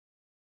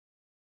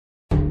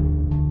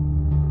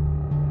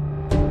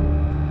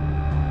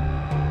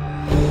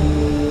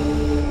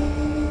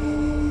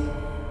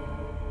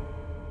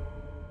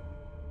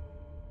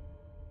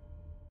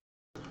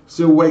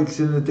Still wakes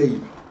in the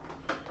deep.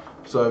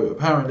 So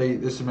apparently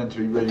this is meant to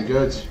be really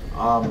good.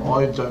 I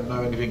don't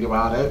know anything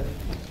about it,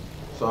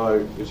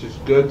 so this is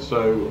good.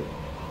 So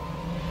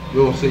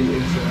you'll see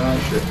instant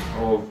ownership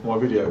of my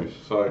videos.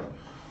 So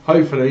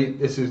hopefully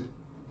this is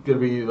going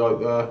to be like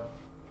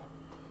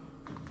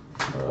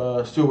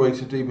Still Wakes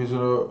in the Deep is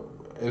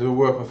a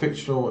work of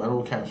fictional and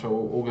all caps of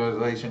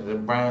organisations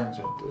and brands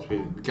that's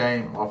been in the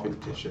game are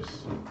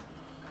fictitious.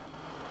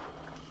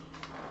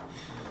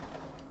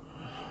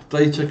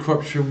 Data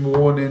corruption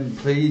warning,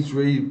 please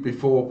read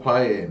before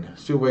playing.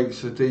 Still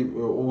Wakes in the Deep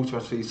will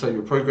automatically save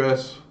your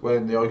progress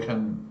when the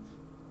icon.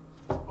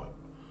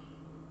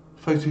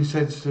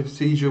 Photosensitive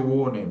seizure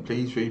warning,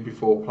 please read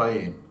before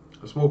playing.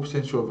 A small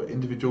percentage of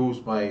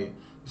individuals may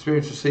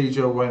experience a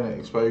seizure when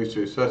exposed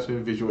to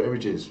certain visual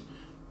images.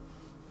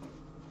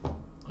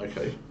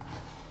 Okay.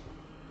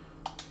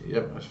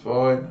 Yep, that's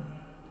fine.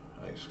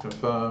 Let's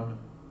confirm.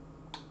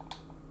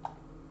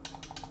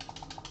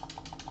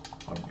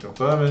 I'm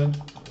confirming.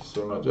 That's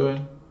still not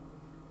doing.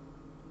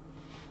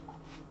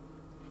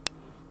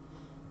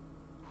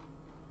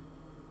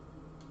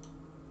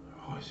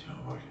 Why is it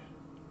not working?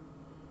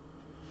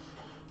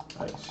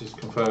 It's just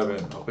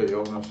confirming. I bet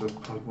you're going to have to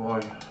plug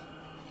my.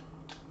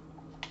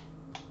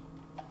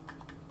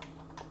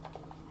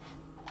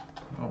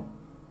 Oh.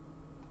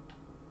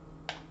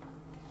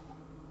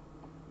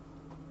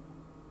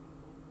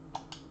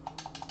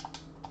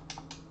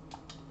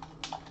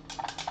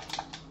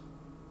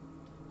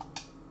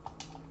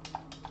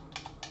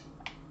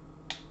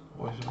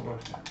 Why is it not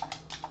working?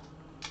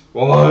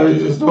 Why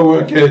is it not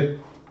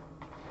working?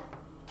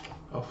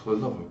 Oh, for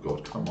the love of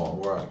God, come on,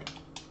 work.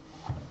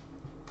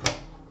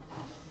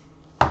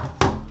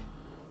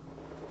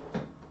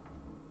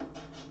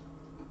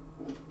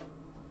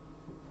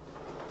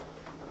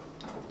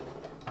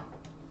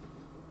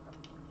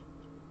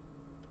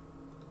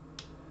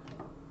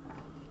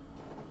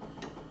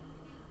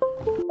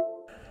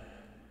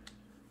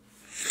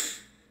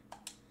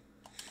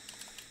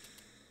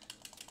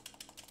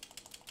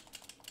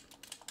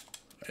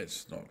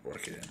 It's not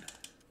working.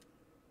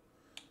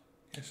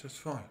 Yes, that's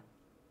fine.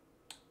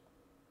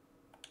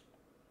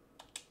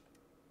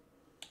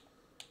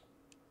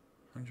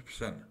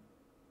 %.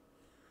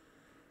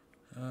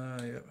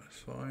 Yep, that's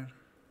fine.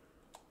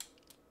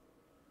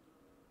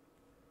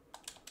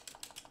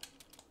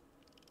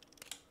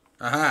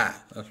 Aha!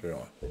 That's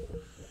right.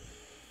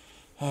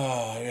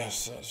 Ah,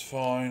 yes, that's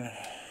fine.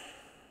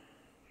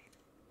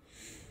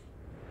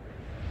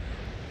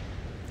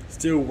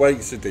 Still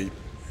Wakes the Deep.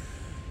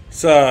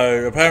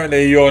 So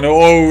apparently you're on an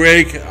oil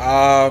rig,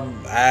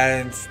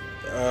 and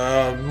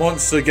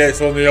monster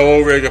gets on the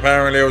oil rig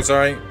apparently or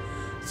something.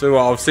 So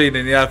what I've seen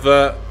in the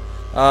advert,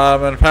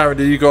 and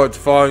apparently you got to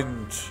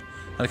find,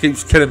 and it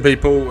keeps killing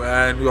people,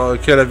 and you got to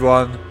kill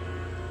everyone,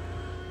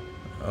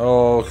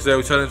 because they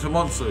will turn into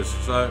monsters.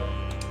 So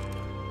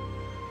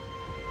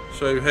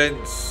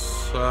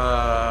hence,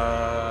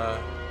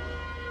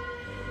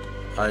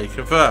 I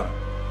confirm.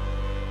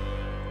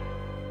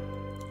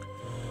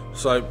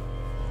 So.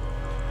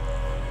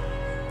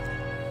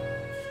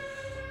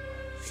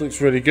 This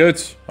looks really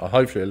good.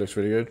 Hopefully it looks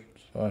really good.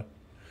 So.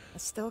 I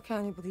still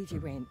can't believe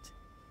you went.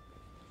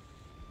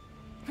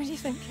 What are you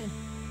thinking?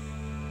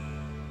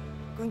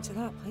 Going to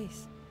that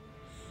place?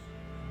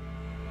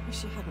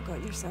 Wish you hadn't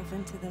got yourself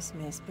into this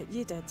mess, but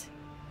you did.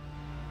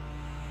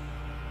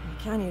 You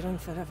can't run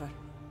forever.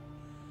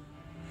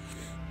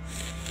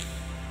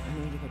 I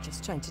know you were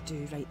just trying to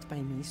do right by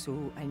me,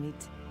 so I need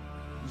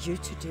you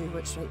to do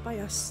what's right by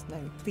us.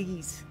 Now,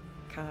 please,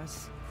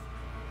 Kaz.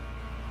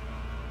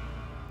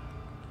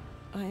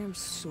 I am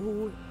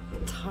so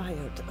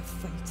tired of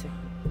fighting.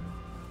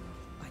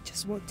 I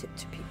just want it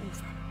to be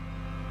over.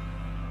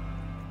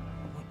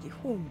 I want you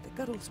home. The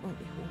girls want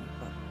you home,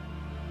 but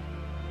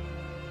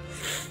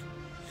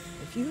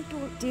if you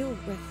don't deal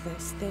with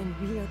this, then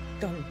we are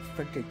done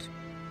for good.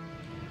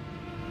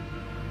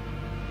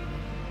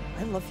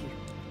 I love you.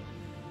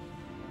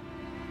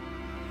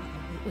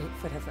 I won't wait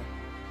forever.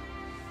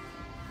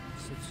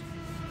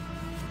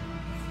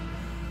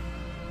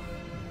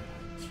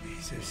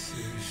 Jesus,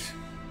 Suze.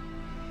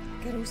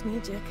 Girls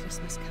made you a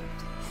Christmas card.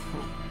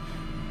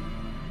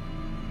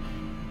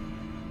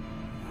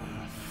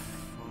 Ah,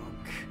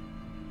 fuck.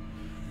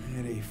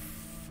 Merry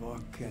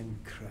fucking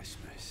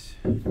Christmas.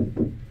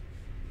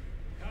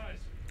 Kaz,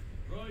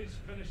 Roy's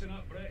finishing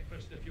up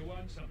breakfast if you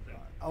want something.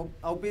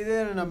 I'll be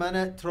there in a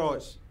minute,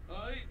 Trots.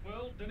 Aye,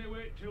 well, dinna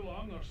wait too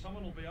long or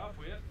someone will be off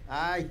with it.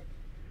 Aye.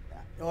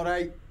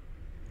 Alright.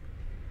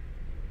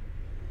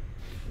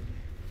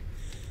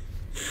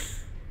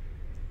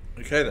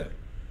 Okay then.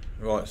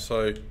 Right,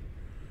 so.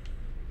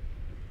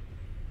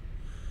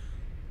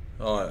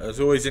 Alright, as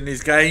always in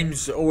these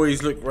games,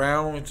 always look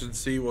round and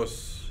see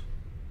what's.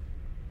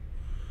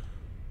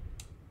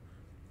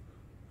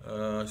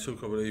 I still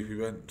can't believe he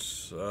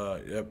went.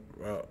 Yep,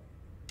 right.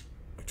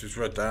 I just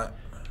read that.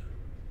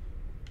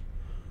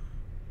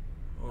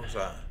 What was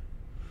that?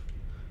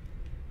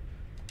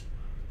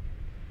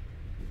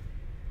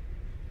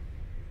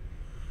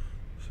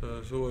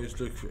 So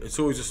it's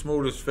always the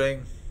smallest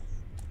thing.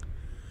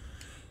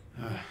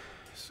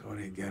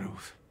 Sorry,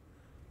 girls.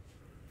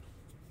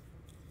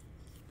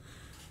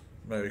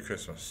 Merry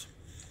Christmas.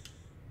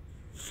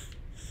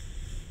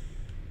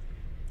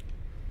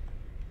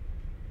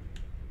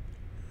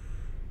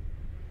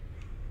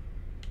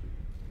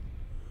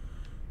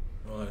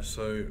 Right,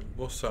 so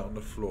what's that on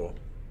the floor?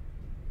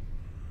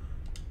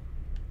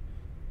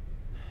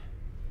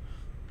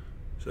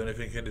 Is there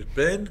anything in this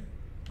bin?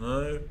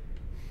 No.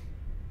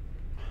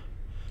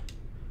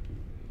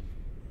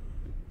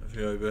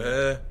 Anything over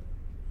here?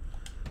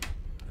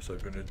 Let's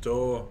open the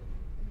door.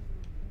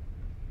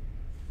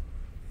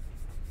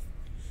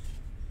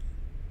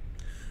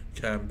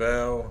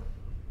 Campbell.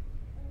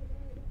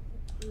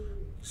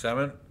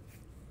 Salmon.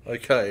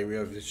 Okay, we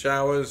have the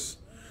showers,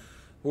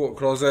 water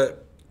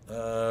closet,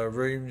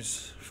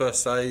 rooms,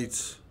 first aid,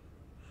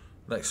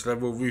 next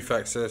level, roof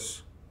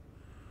access,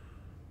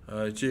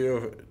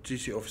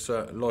 duty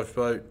officer,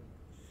 lifeboat.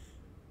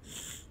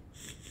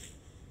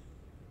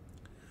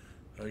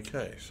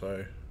 Okay,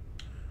 so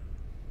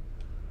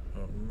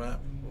on map,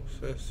 what's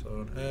this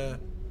on here?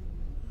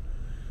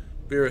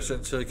 Bureau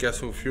centre,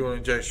 gas or fuel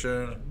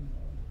injection.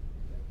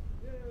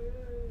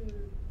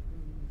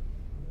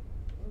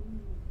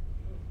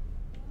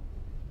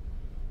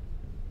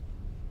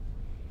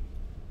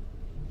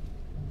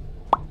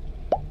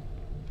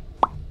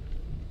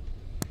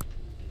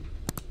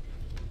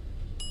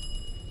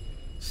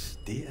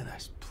 State of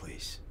this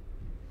place.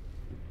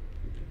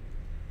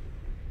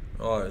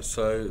 Alright,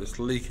 so it's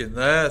leaking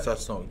there,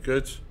 that's not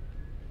good.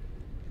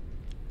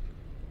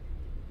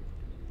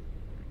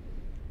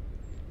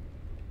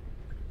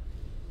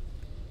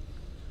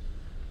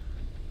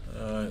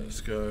 Alright,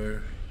 let's go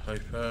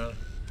open.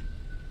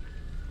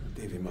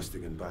 Davey must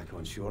have gone back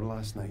on shore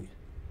last night.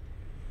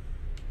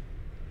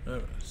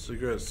 Yep,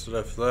 cigarettes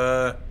left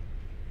there.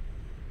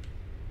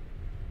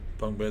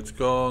 Bunk bed's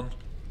gone.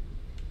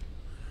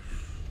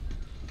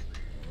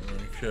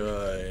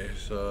 Okay,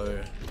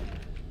 so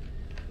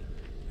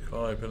can't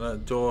open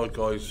that door.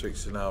 Guy's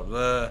fixing out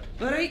there.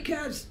 Alright,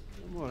 kids.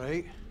 I'm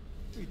alright.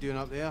 What are you doing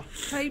up there?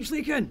 Pipe's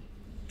leaking.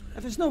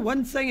 If it's not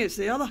one thing, it's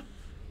the other.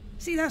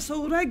 See this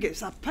whole rig?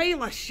 It's a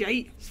pile of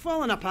shite. It's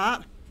falling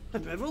apart.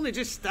 And we've only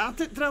just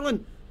started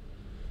drilling.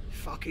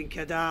 Fucking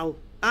Cadal.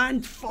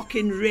 And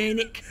fucking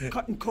Rennick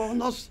cutting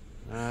corners.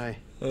 Aye.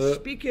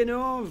 Speaking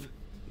of,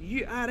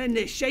 you are in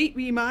the shite,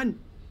 wee man.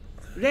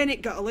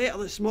 Rennick got a letter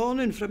this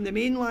morning from the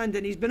mainland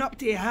and he's been up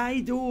to high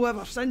dough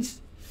ever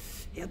since.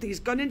 Heard he's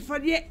gunning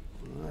for you.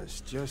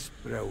 That's just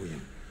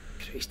brilliant.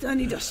 Christ, I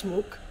need a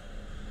smoke.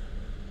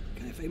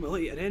 Can I find my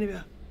lighter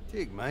anywhere?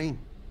 Take mine.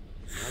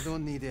 I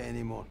don't need it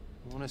anymore,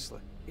 honestly.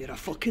 You're a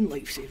fucking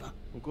lifesaver.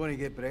 I'm going to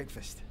get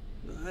breakfast.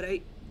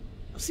 Alright.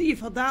 I'll see you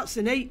for darts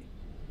tonight.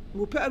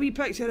 We'll put a wee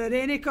picture of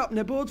Rennick up on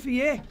the board for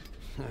you.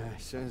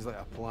 Sounds like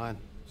a plan.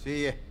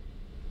 See ya.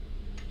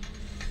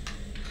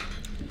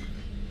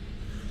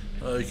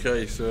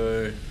 Okay,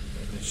 so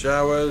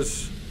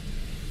showers.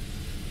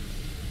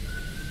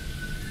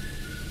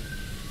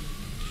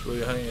 So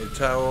you're hanging a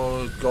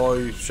towel.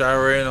 Guy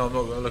showering. I'm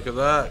not going to look at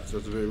that because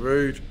that's a bit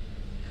rude.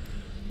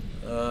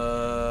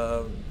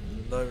 No,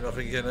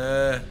 nothing in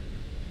there.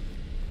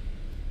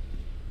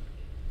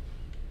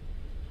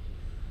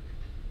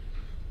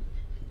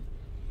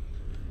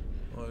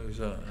 What is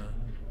that?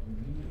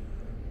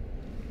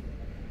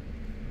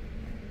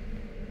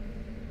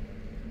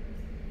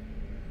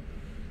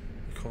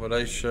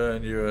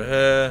 Accommodation, you're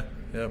here.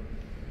 Yep.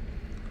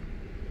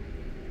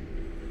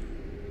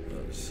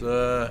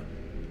 That's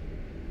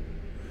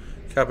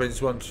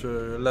cabins 1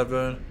 to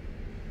 11.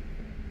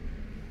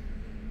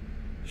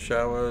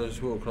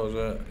 Showers, water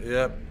closet.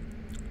 Yep.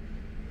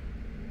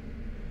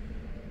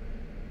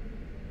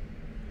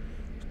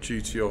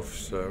 Duty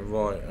officer.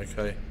 Right.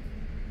 Okay.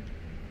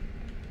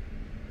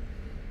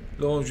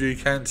 Laundry,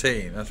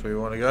 canteen. That's where we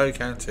want to go.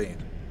 Canteen.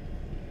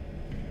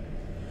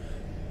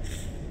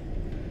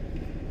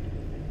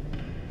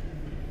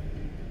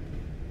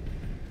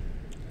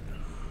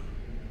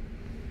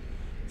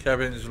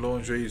 Cabins,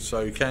 laundry,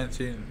 so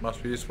canteen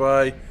must be this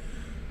way.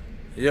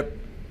 Yep.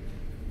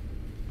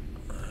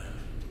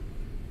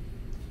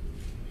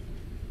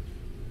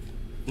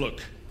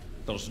 Look,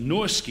 there's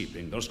no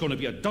escaping. There's going to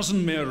be a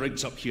dozen more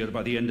rigs up here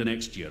by the end of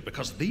next year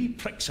because they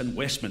pricks in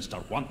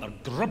Westminster want their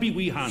grubby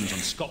wee hands on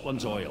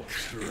Scotland's oil.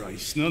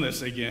 Christ, not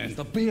this again.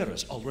 The bear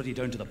is already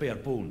down to the bare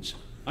bones,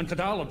 and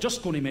Cadal are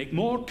just going to make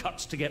more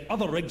cuts to get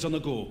other rigs on the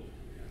go.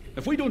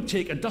 If we don't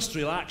take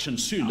industrial action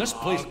soon, this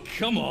place...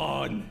 Come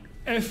on!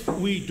 If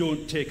we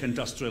don't take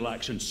industrial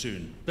action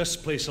soon, this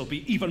place will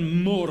be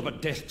even more of a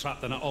death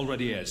trap than it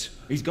already is.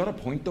 He's got a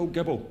point though,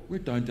 Gibble. We're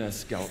down to a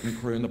skeleton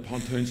crew in the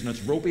pontoons and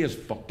it's ropey as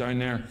fuck down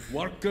there.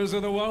 Workers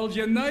of the world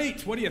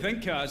unite! What do you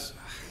think, Kaz?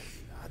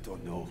 I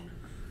don't know.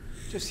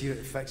 Just here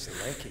to fix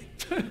the lecky.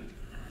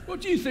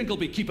 What do you think will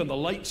be keeping the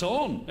lights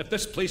on if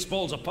this place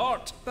falls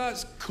apart?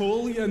 That's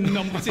coal, you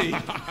numpty.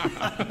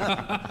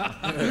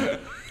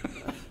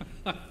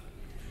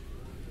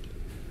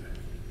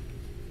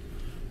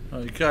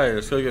 Okay,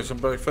 let's go get some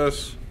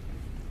breakfast.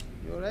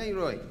 You alright,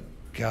 Roy?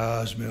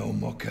 Kaz, me old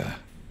mucker.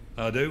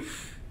 I do.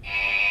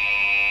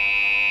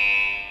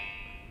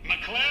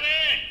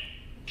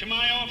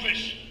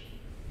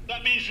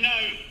 That means now,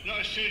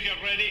 not as soon as you're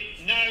ready.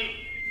 Now.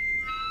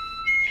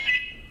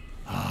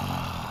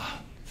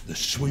 The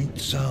sweet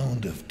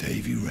sound of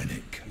Davy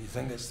Rennick. You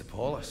think it's the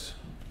police?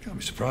 Can't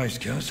be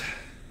surprised, Kaz.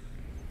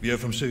 You heard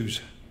from Suze?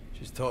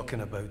 She's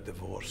talking about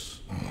divorce.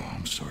 Oh,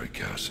 I'm sorry,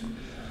 Kaz.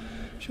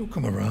 She'll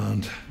come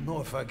around.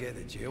 Not if I get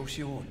to jail,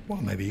 she won't.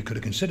 Well, maybe you could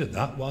have considered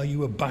that while you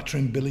were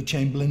battering Billy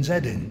Chamberlain's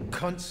head in.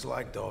 Cunt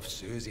slagged off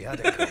Susie,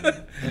 had it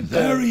coming. And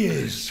there he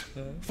is.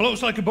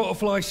 Floats like a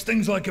butterfly,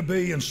 stings like a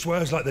bee, and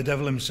swears like the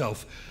devil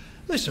himself.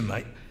 Listen,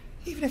 mate,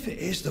 even if it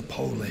is the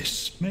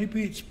police,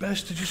 maybe it's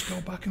best to just go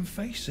back and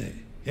face it,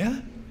 yeah?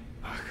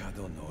 Ugh, I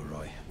don't know,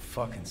 Roy. I'm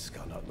fucking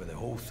scun up with the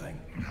whole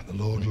thing. The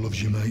Lord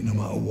loves you, mate, no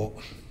matter what.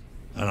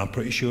 And I'm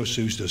pretty sure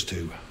Suze does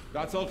too.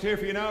 That's all clear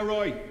for you now,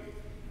 Roy.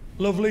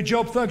 Lovely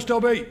job, thanks,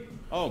 Dobby.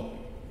 Oh,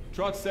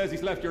 Trot says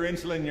he's left your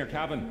insulin in your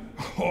cabin.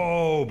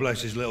 Oh,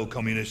 bless his little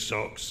communist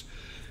socks.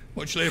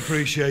 Muchly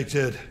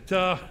appreciated.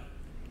 Ta.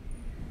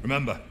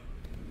 Remember,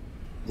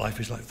 life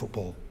is like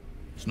football.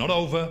 It's not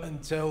over.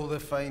 Until the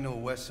final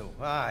whistle.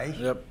 Aye.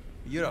 Yep.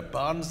 You're a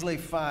Barnsley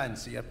fan,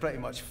 so you're pretty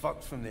much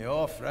fucked from the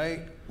off,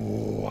 right?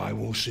 Oh, I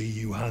will see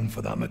you hand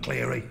for that,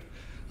 McCleary.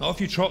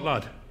 Off you trot,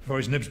 lad, before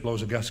his nibs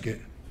blows a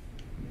gasket.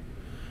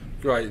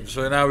 Great,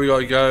 so now we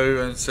gotta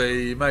go and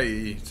see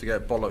Matey to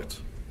get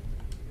bollocked.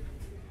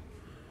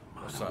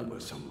 What's that?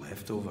 With some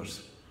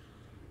leftovers.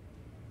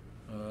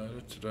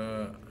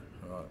 Right,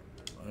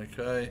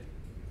 okay.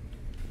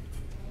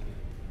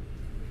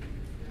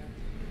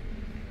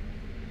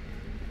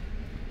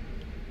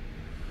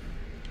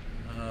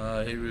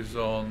 He was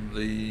on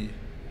the...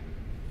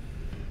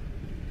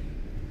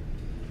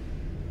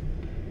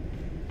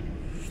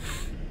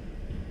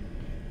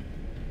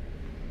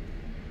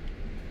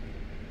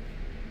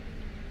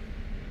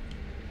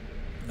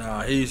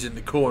 Nah, he's in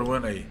the corner,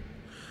 wasn't he?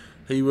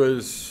 He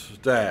was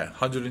there,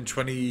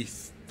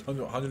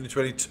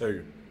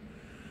 122.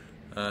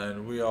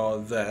 And we are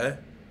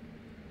there.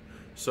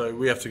 So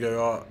we have to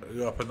go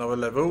up another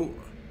level.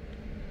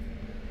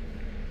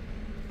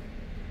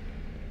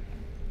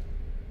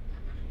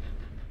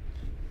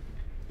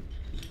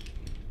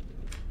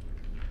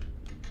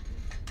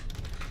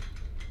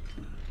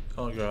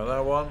 Can't go on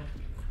that one.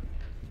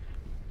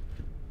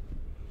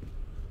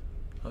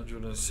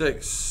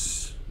 106.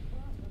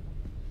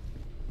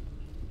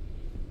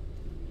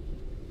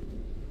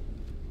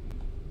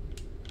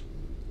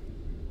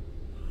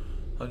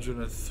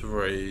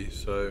 103,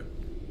 so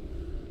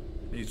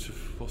need to,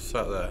 what's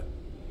that there?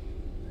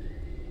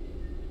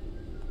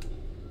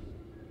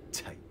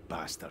 Tight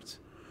bastards.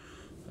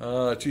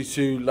 Due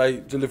to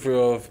late delivery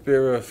of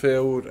Beera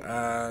Field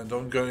and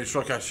ongoing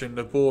strike action,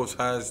 the board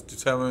has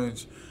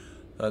determined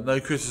that no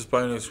Christmas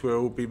bonus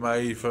will be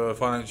made for the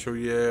financial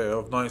year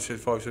of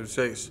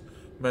 1975-76.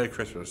 Merry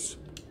Christmas.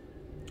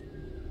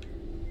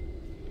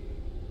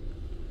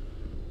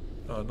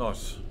 Oh,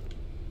 nice.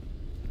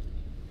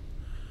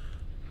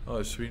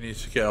 Oh, so we need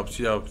to get up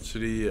to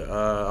the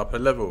upper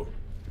level.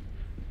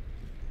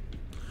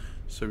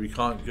 So we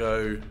can't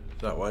go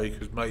that way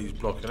because Matey's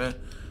blocking it.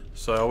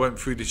 So I went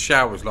through the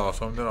showers last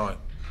time, didn't I?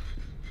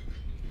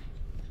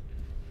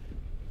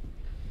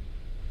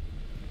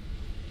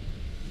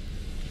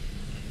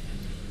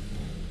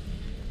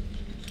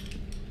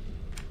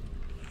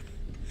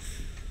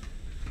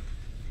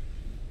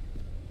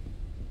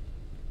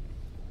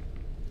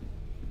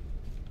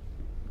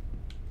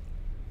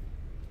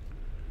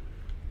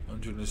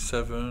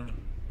 Seven.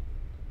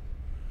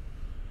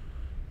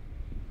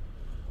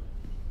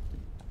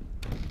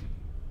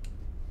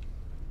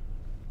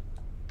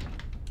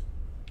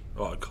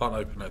 Oh, I can't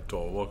open that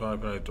door. Why can't I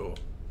open that door?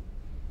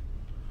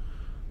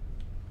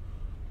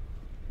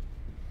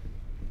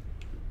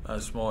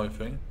 That's my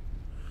thing.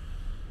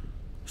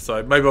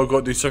 So maybe I've got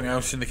to do something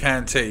else in the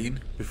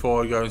canteen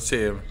before I go and see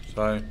him.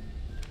 So.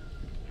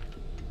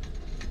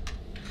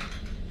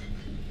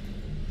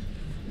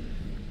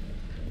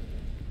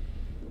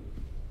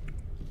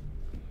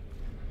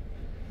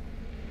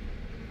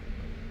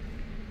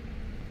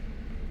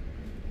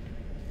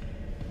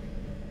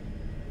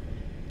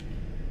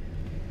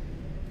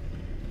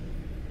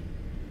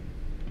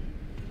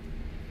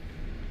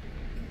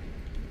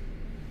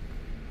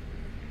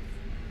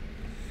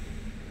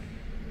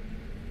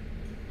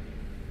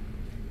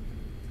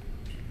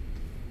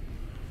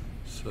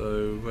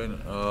 So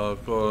when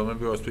I've got,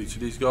 maybe I'll speak to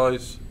these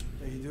guys.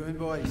 How you doing,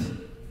 boys?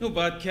 No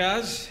bad,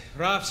 Kaz.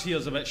 Raf's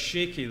here's a bit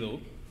shaky, though.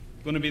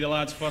 Going to be the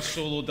lad's first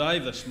solo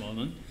dive this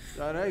morning. Is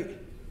that right?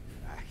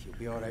 You'll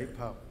be all right,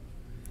 pal.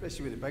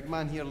 Especially with the big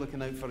man here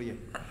looking out for you.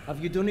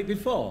 Have you done it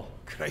before?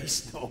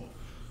 Christ, no.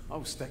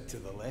 I'll stick to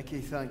the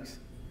lecky, thanks.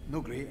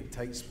 No great in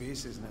tight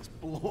spaces, and it's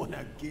blowing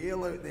a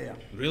gale out there.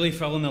 Really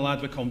filling the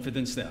lad with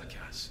confidence there,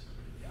 Kaz.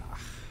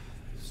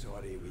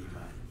 Sorry, wee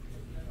man.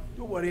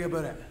 Don't worry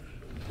about it.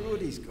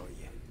 Brody's got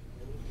you.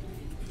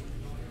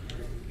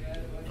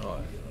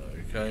 Right,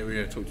 okay, we're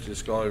going to talk to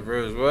this guy over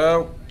here as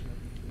well.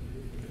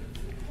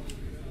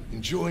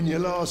 Enjoying your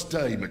last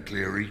day,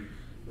 McCleary?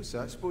 What's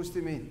that supposed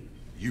to mean?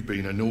 You've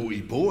been a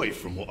naughty boy,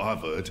 from what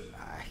I've heard.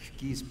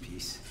 Geez,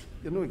 peace.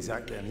 You're not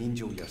exactly an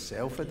angel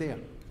yourself, Adair.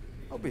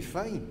 I'll be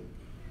fine.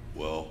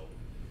 Well,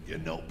 you're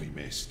not be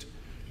missed.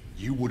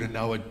 You wouldn't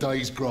know a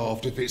day's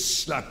graft if it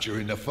slapped you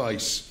in the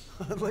face.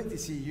 I'd like to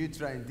see you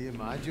try and do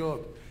my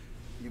job.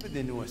 You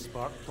wouldn't know a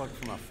spark plug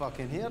from a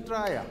fucking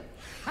hairdryer.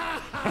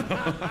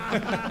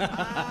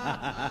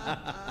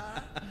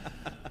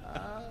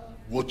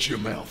 Watch your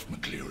mouth,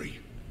 McCleary.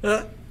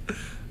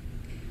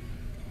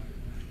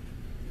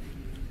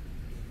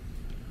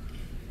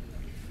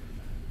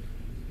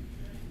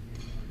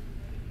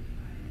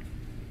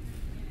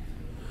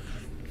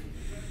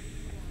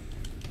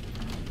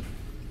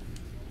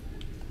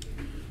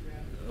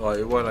 Right,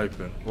 it won't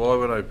open. Why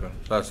won't open?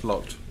 That's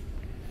locked.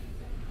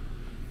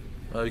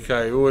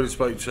 Okay, already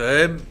spoke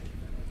to him.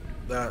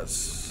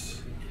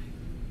 That's...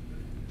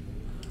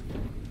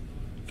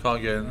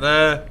 Can't get in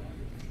there.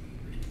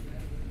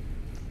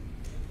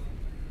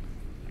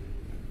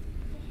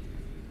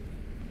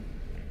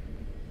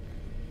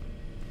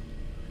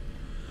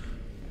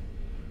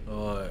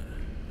 Right.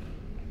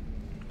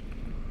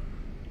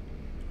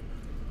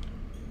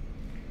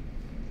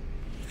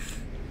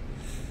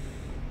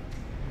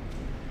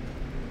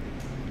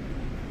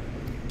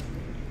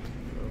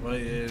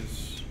 Mate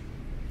is...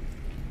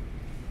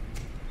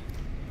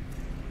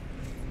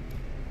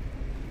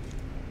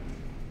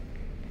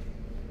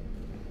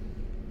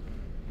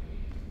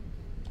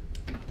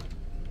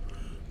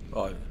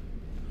 Right.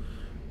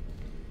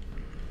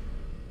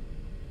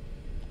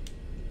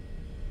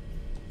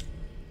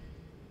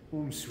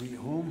 Home sweet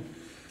home.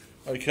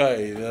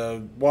 Okay,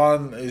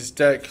 1 is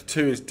deck,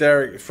 2 is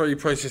Derek, 3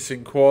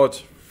 processing quad,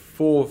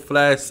 4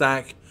 flare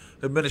sack,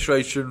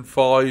 administration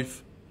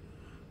 5.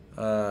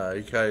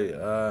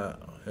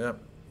 Yep.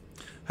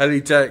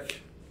 Heli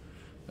deck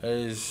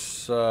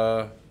is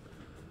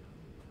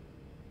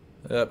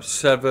yep,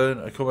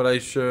 7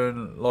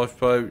 accommodation,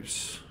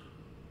 lifeboats.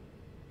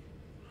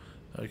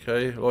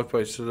 Okay,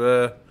 lifeboats are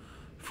there.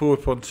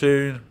 Forward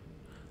pontoon,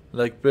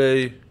 leg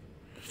B.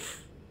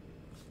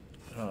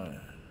 Right.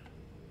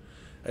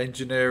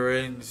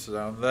 Engineering's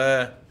down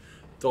there.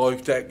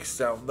 Dive decks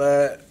down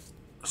there.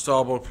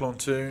 Starboard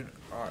pontoon.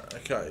 Alright,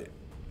 okay.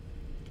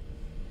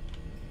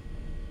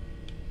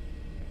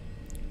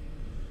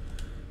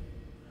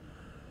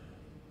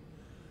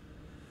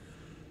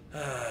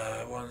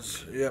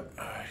 Yep,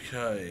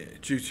 okay.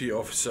 Duty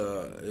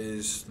officer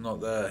is not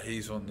there.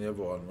 He's on the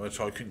other one, which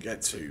I couldn't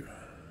get to.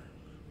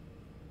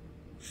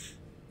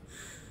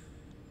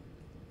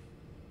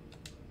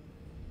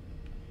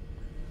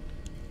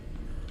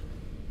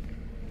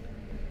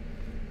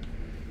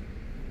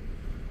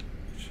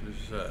 Which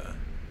is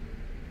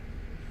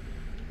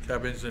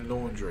cabins and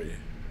laundry.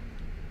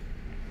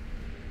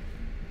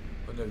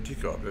 I never did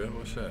go up here.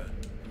 What's that?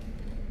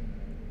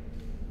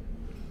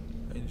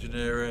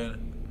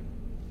 Engineering.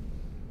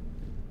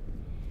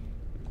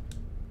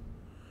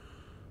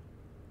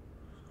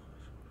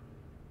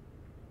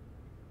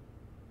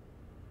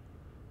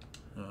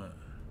 Right.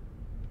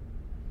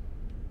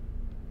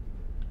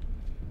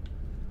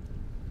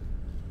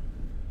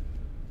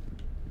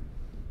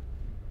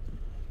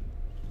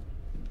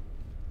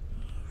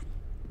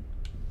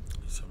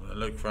 So I'm gonna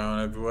look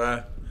around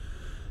everywhere.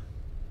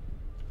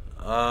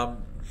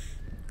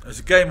 It's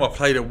a game I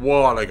played a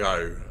while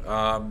ago.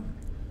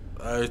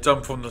 It's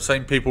done from the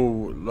same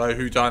people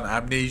who done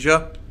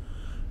Amnesia.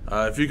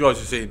 If you guys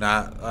have seen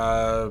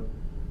that,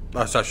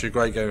 that's actually a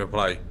great game to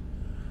play.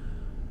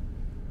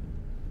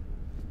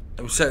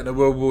 It was set in a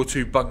World War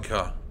II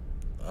bunker.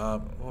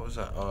 What was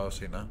that? Oh, I've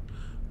seen that.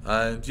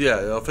 And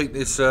yeah, I think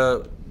this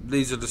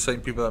these are the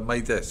same people that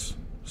made this.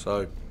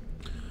 So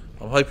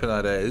I'm hoping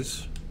that it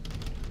is,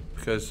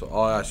 because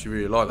I actually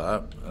really like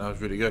that, and that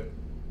was really good.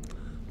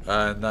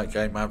 And that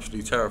game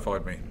absolutely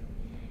terrified me.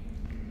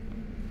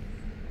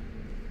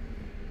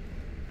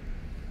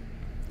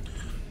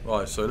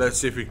 Right, so let's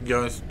see if we can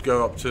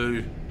go up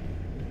to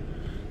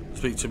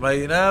speak to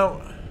May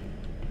now.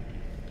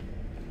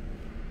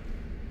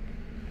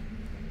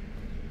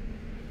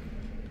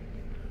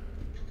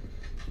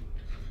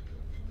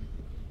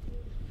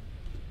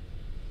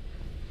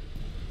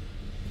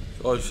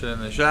 Guy's still in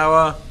the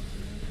shower.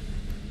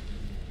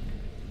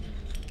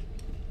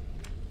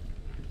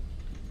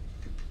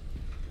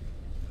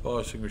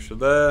 Fire extinguisher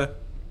there.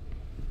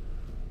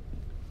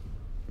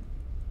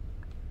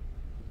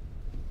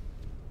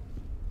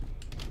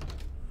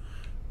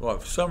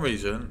 Right, for some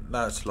reason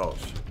that's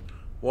locked.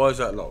 Why is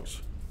that locked?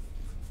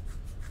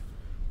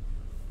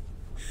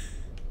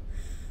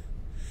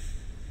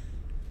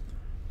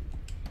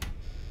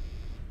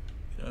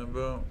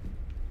 Camber.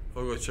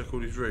 I've got to check all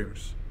these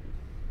rooms.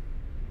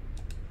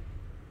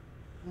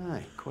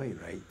 Aye,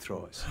 quite right,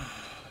 Trots.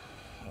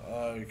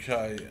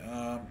 Okay.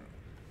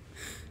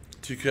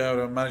 Took out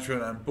of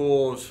management and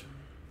board.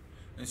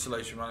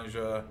 Installation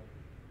manager.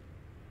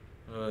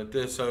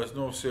 This is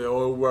North Sea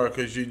Oil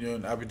Workers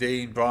Union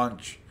Aberdeen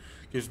branch.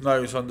 Gives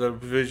notice under the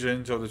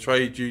provisions of the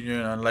Trade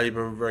Union and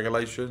Labour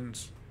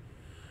Regulations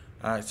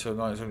Act of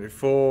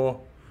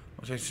 1974.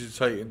 Intention to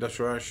take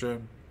industrial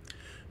action.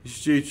 This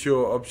is due to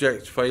your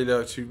object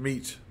failure to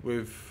meet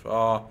with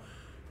our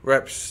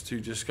reps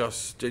to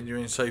discuss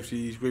genuine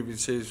safety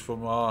grievances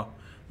from our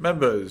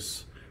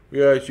members.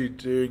 We urge you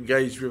to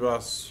engage with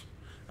us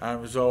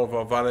and resolve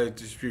our valid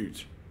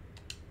dispute.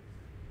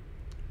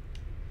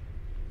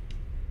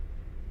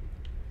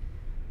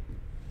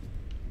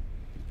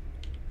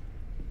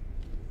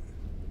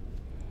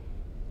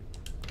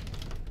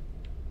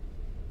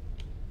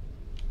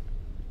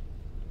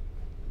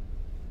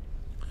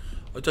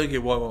 I don't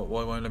get why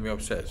won't let me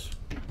upstairs.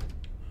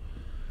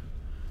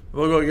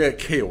 Have I got to get a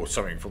key or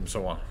something from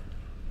someone?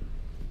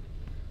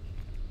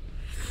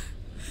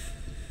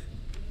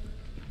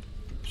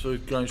 So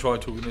go and try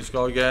talking to this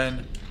guy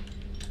again.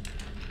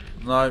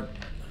 No.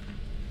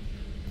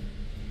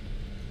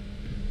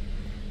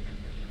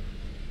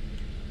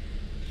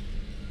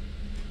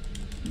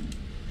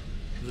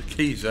 The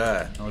key's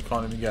there and I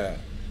can't even get it.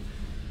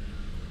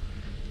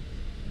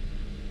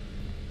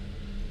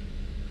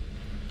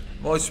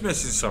 Well, it's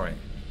missing something.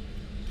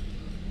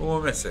 What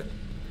am I missing?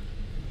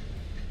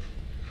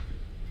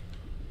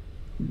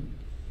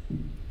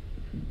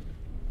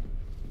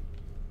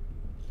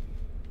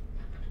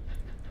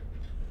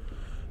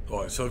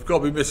 Right, so I've got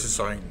to be missing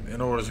something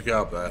in order to get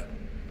up there.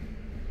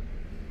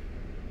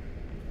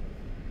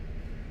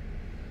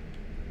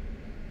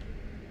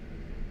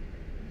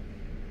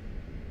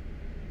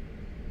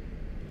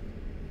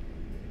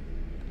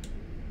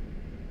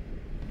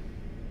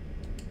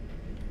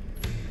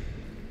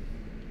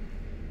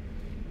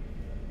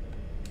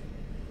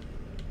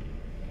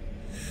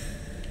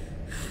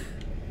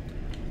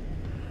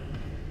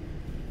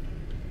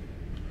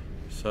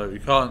 So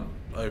you can't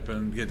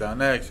get down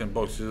there because the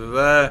boxes are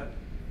there.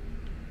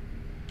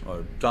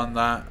 I've done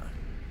that.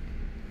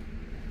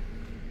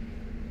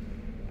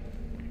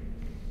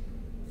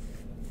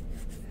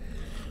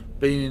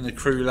 Been in the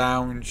crew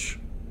lounge.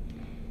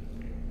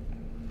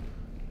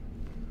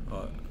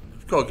 Right,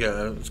 I've got to get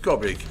there. It's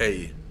got to be a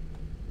key.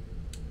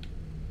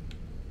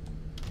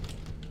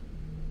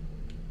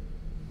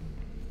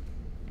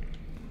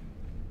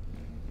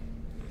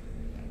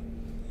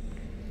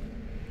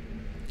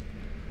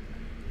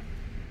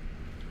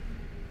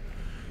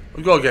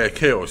 We've got to get a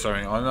key or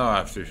something. I know I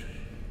have to.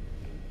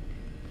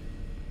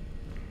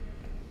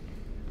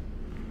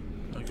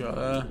 I got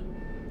there.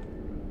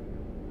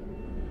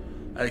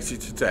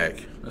 Exit to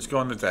deck. Let's go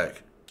on the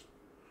deck.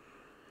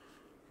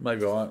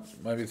 Maybe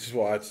this is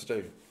what I had to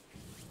do.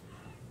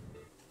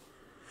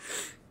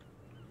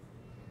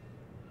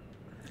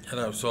 Head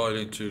outside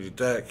into the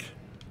deck.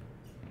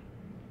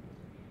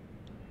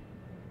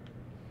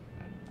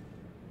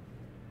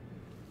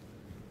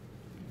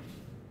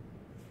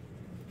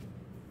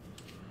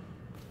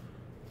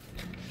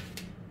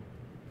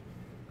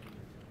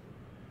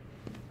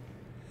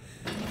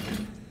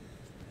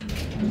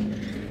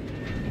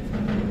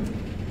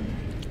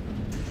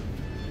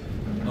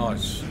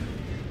 Nice. Head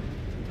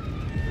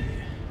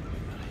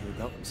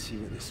up and see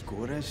what the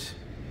score is.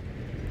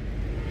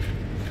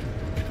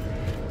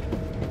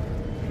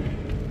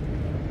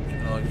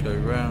 Can I go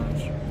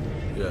round?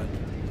 Yeah.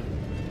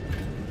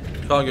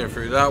 Can't get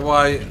through that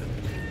way.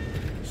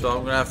 So I'm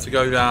going to have to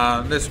go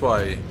down this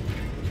way.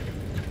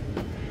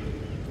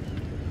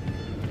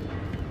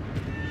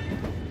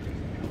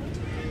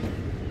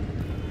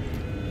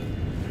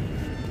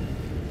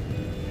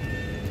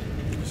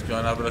 Let's go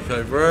and have a look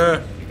over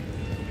here.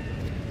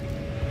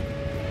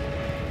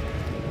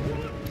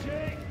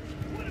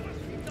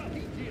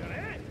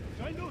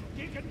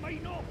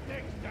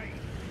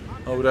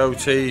 Hold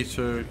LT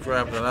to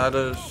grab the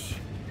ladders.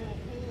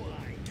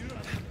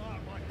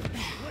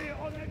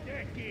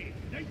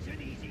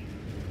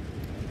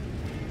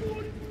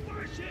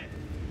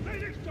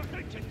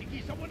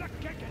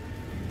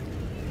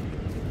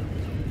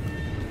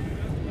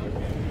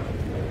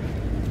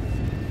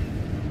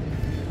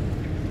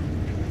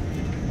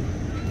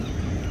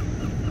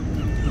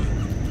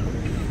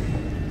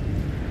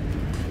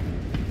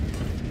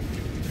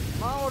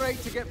 Am I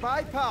alright to get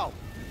by, pal?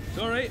 It's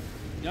alright.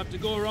 You have to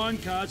go around,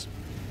 Kaz.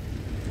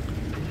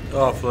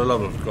 Oh, for the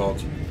love of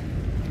God.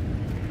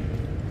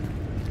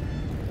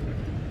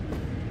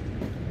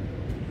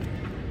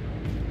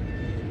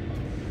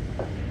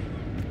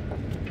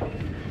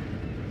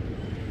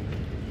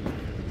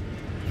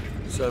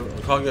 So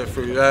I can't get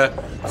through there.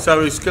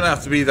 So it's going to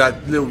have to be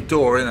that little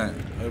door, isn't it?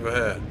 Over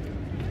here.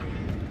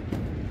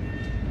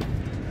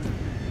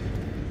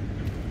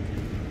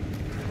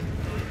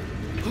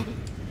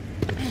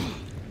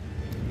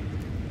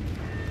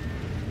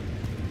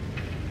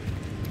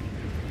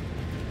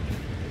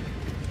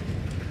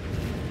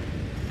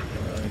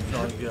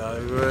 Can't get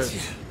over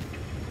it.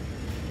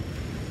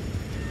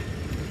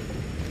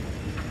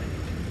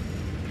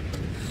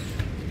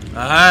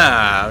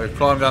 Aha! We've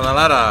climbed down the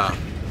ladder.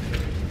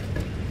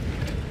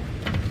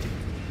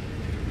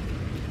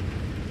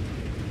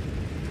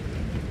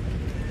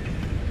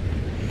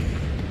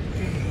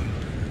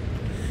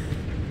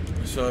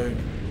 So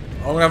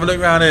I'm gonna have a look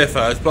around here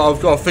first, but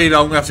I've got a feeling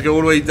I'm gonna have to go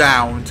all the way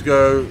down to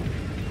go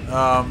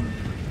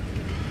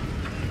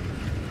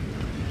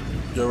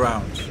go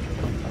around.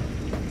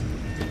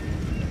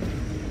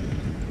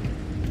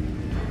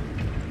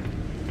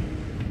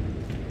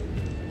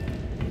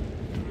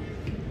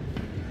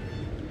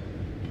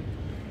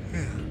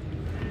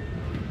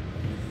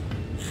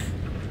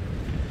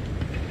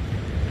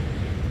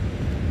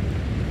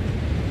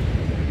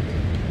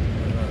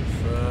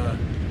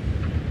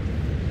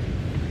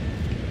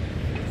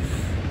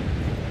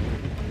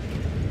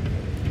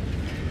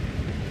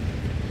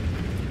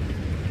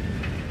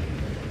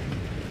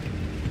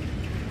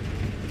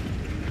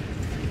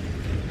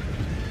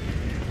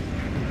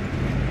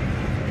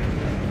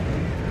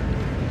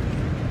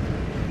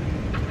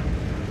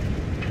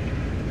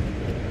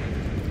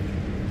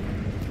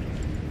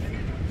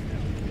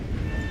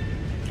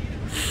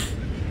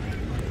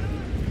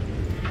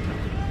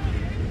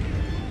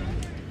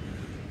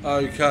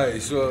 Okay,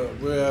 so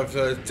we have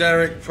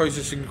Derek,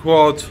 processing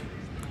quad,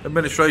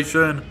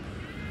 administration,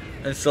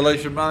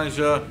 installation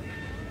manager.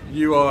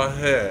 You are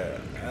here.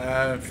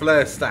 And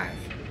flare stack,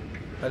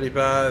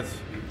 helipad.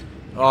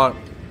 Alright.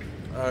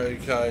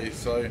 Okay,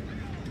 so.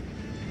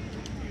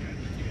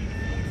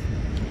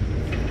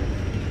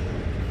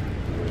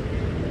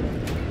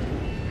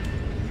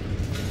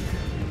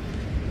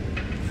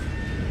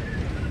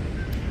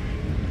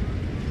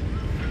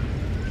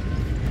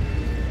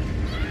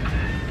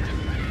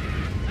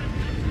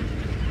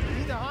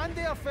 Need a hand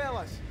there,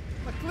 fellas?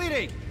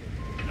 McCleary?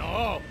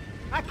 No,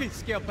 I can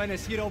scalp in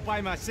this here all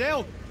by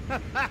myself.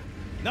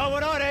 No,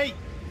 we're all right.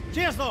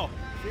 Cheers, though.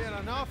 Fair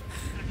enough.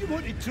 You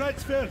want to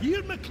transfer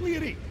here,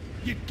 McCleary?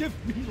 You'd give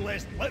me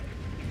less lip.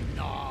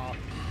 No,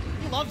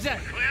 he loves it.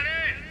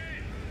 Cleary!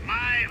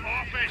 My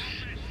office!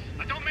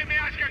 Don't make me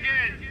ask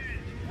again!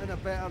 In a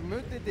better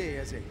mood today,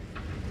 is he?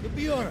 You'll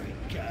be all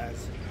right,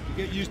 Kaz.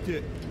 You get used to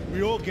it.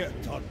 We all get a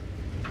turn.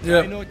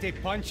 I know to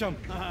punch him.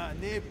 Ah,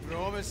 no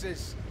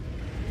promises.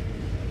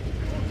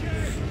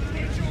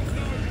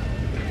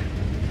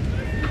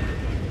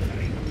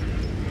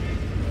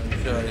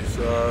 Okay,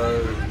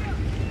 so.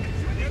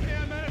 Give me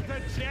a minute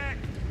to check.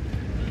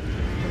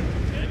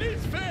 And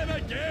it's fair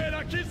again,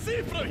 I can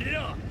see from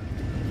here.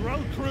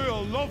 Grill crew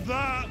will love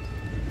that.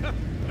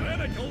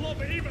 Eric will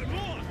love it even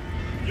more.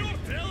 You're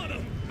telling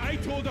him. I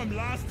told him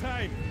last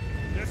time.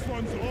 This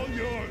one's all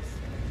yours.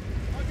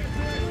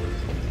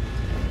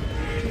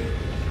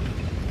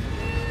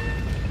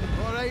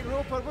 All right,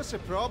 Roper, what's the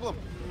problem?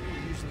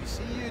 We usually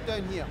see you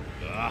down here.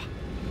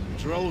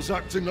 Drill's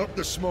acting up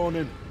this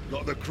morning.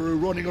 Got the crew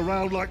running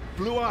around like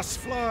blue-ass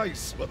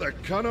flies, but they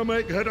cannot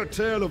make head or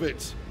tail of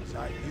it. Is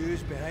that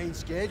you's behind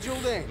schedule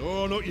then?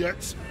 Oh, not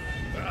yet.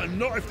 And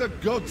not if the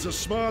gods are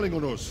smiling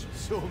on us.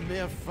 So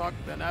more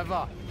fucked than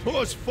ever. Not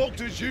as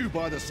fucked as you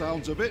by the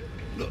sounds of it.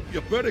 Look,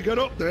 you better get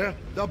up there.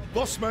 The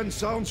bossman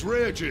sounds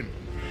raging.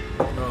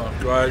 Oh,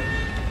 great.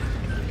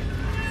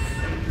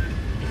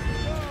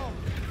 Oh,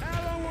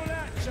 how long will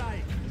that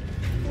take?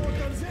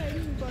 Orders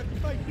in, but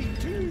might be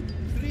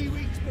 2-3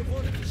 weeks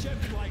before the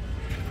ship's like.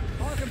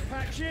 I can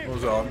patch it. What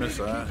was that? I missed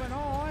Keep that. an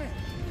eye.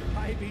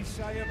 Maybe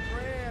say a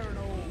prayer and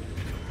all.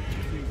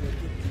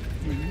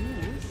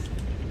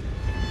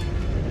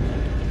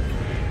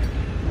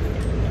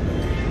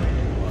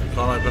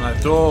 Can't open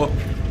that door.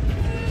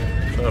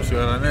 So I have to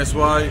go down this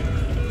way.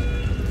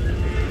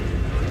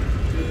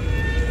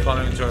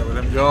 Can't interact with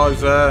them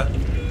guys there.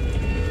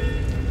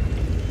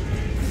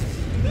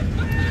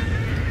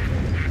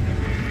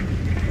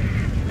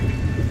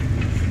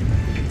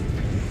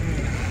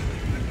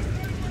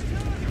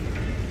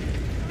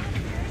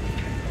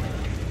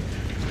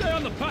 Stay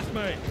on the path,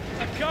 mate.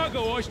 A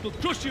cargo hoist will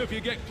crush you if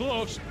you get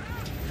close.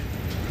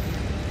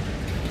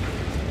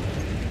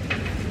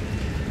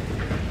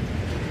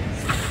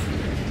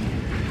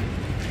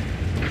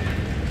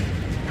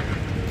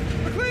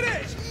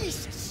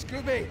 Jesus,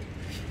 Scooby!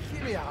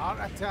 Give me a heart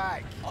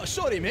attack. Oh,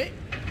 sorry, mate.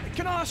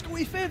 Can I ask a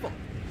wee favour?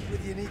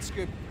 What do you need,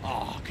 Scoob?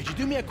 Oh, could you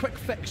do me a quick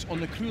fix on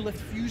the crew lift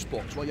fuse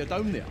box while you're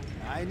down there?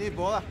 Aye, no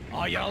bother.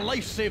 Oh, you're a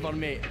lifesaver,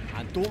 mate.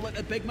 And don't let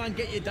the big man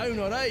get you down,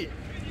 all right?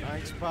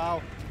 Thanks,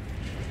 pal.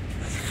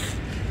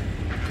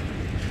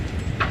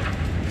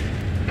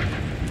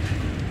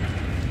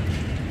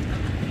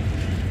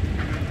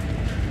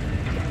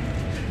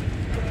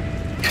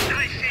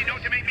 I say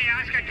not to make me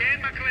ask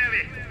again,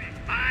 McCleary.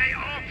 My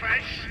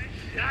office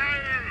now!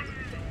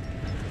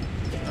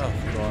 Oh,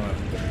 God.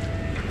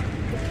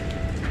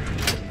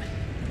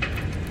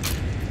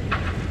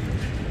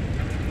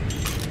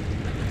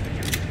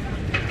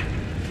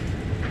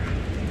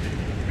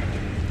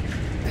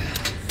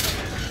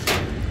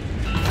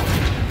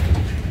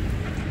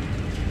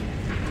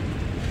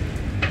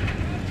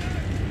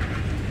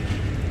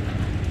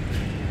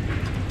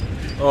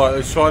 Alright,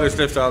 let's try this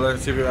lift out then and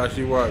see if it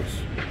actually works.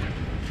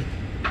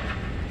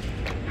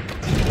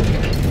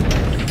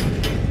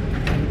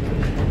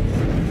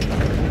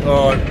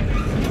 Alright.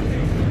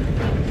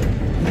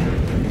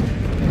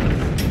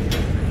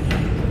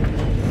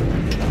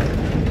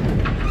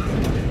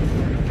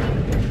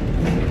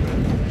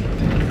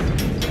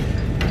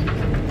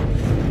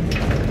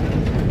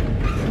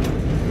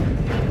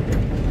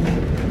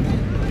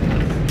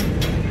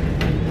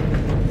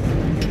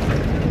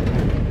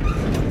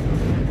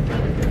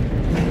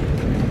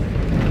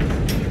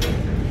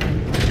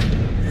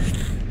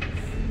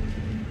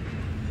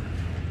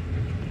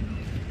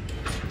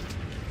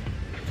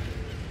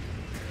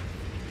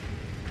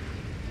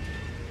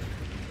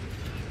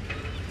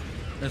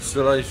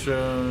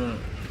 Installation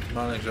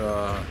manager.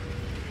 Alright,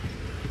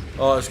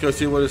 let's go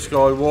see what this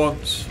guy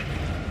wants.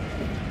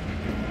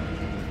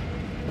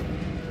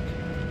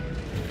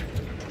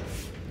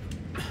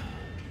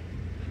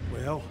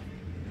 Well,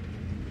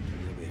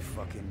 here we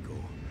fucking go.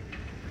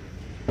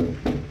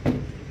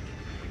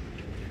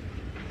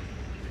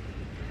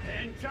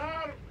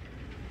 Enter!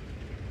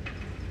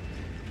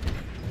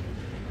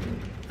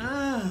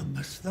 Ah,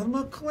 Mr.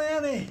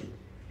 McCleary.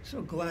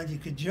 So glad you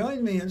could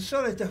join me, and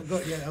sorry to have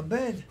got you out of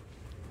bed.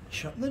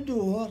 Shut the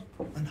door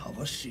and have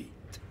a seat.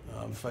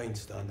 I'm fine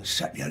standing.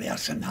 Sit your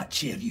arse in that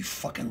chair, you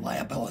fucking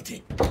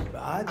liability. But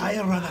I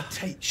run a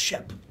tight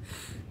ship. Do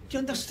you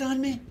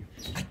understand me?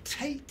 A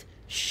tight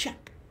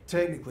ship.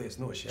 Technically, it's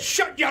not a ship.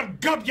 Shut your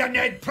gob, you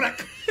Ned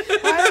prick!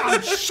 I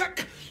am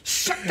sick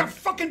to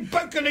fucking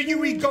bouking of you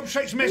wee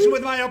gobshites messing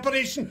with my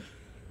operation.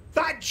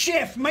 That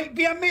chef might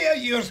be a mate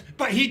of yours,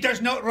 but he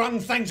does not run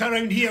things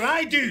around here.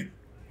 I do.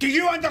 Do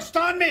you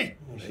understand me?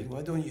 All right,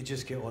 why don't you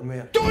just get on with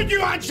it? Don't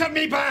you answer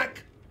me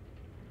back!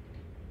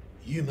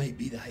 You might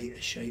be the height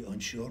of shite on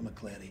shore,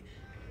 McClary,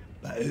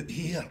 but out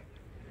here,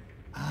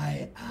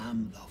 I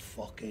am the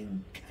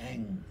fucking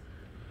king.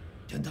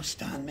 Do you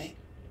understand me?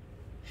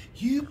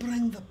 You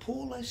bring the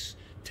police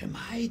to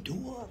my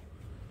door,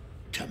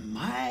 to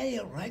my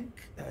rig.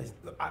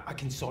 Look, I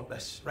can sort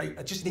this, right?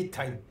 I just need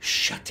time.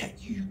 Shut it,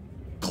 you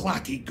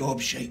clatty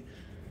gobshite.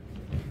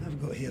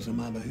 I've got here's a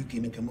mama who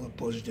can make a more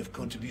positive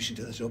contribution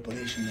to this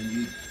operation than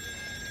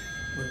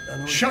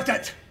you. Shut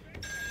it!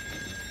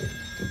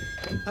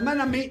 I'm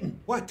in a meeting.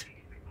 What?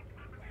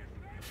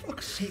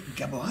 Fuck's sake,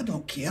 Gibbo, I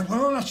don't care.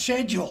 We're on a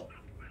schedule.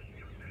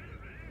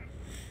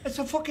 It's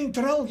a fucking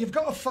drill. You've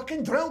got a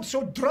fucking drill,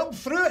 so drill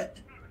through it.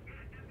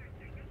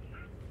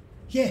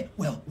 Yeah,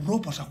 well,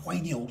 Roper's a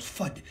whiny old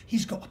fud.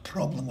 He's got a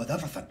problem with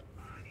everything.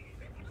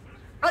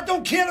 I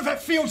don't care if it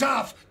feels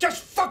off.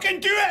 Just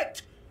fucking do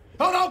it!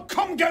 Or I'll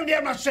come down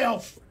here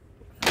myself.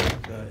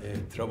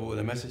 Trouble with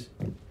the missus?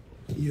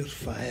 You're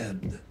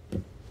fired.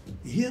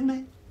 You hear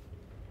me?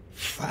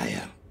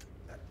 Fired.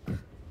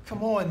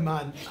 Come on,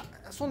 man.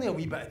 That's only a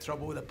wee bit of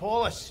trouble with the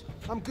polish.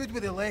 I'm good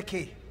with the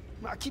lecky.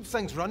 I keep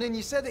things running.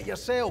 You said it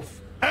yourself.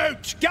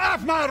 Out! Get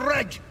off my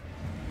rig!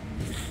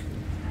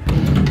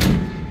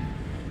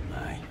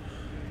 Aye.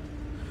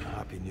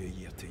 Happy New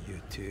Year to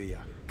you too, you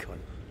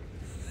cunt.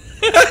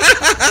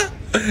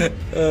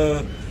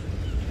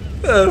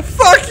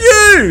 Fuck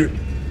you!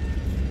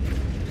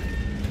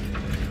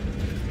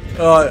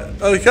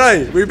 Alright,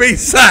 okay, we've been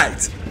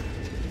sacked.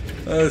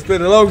 It's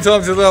been a long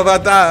time since I've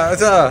had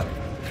that.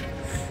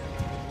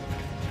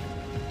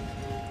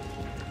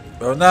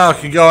 Well, now I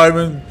can go home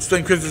and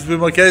spend Christmas with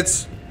my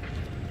kids.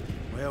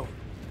 Well,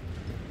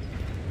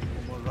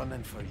 no more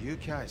running for you,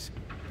 Kaz.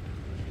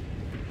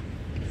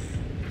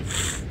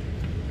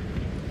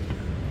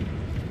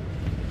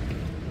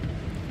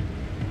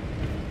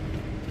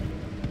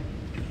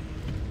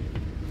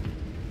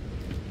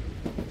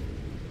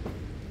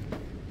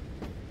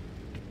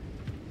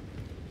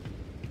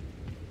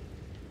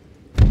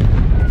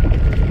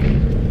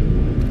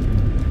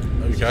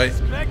 Okay.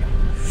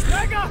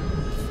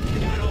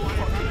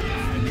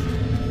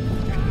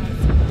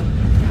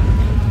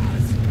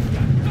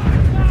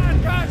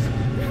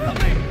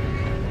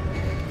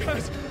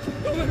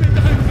 Don't let me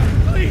die,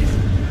 please!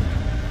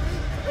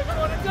 I don't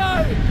want to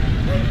die!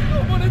 I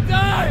don't want to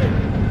die!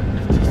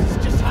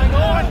 Just hang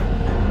on!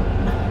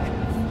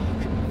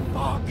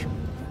 Fuck!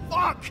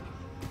 Fuck!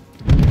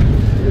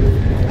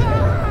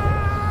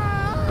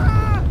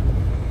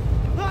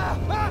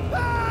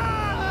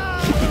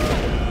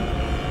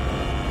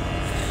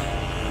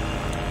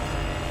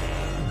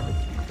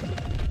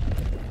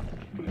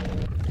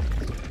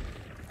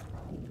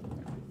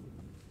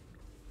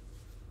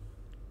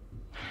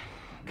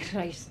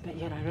 Christ, but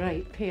you're a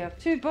right pair.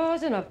 2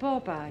 bars and a ball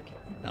bag.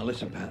 Now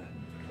listen, Pat.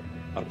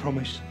 I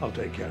promise I'll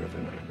take care of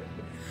him.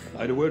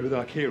 I had a word with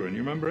our Kieran, you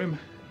remember him?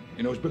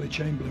 He knows Billy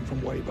Chamberlain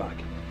from way back.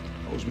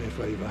 Owes me a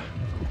favour.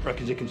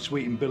 Reckons he can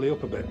sweeten Billy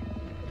up a bit.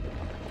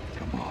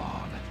 Come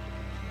on.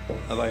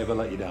 Have I ever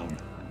let you down?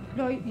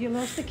 Right, you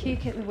lost the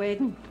cake at the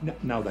wedding.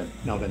 Now then,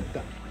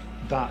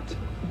 that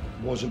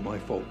wasn't my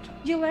fault.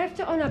 You left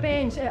it on a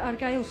bench at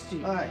Argyle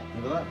Street. Aye,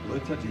 but that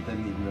bloated you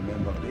didn't even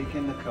remember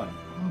baking the cunt.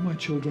 Oh, my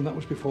children, that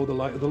was before the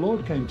light of the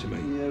Lord came to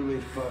me. Here we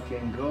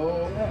fucking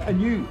go.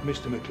 And you,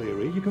 Mr.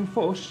 McCleary, you can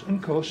fuss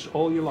and cuss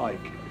all you like.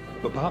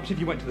 But perhaps if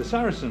you went to the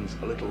Saracens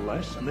a little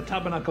less and the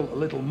Tabernacle a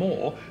little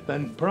more,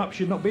 then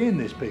perhaps you'd not be in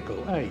this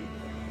pickle, eh?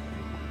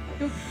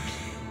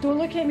 Don't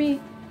look at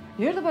me.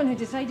 You're the one who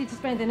decided to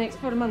spend the next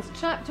 4 months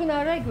trapped on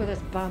a rig with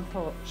this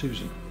bampot.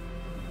 Susan,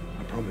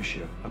 I promise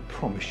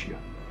you,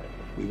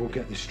 we will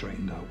get this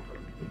straightened out.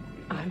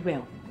 I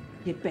will.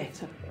 You'd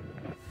better.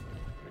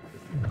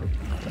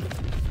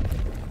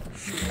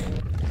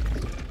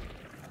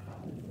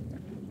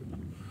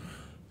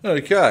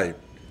 Okay.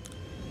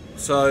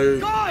 So...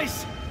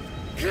 Guys!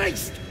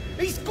 Christ!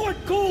 He's gone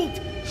cold!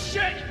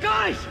 Shit!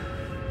 Guys!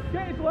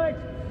 Get his legs!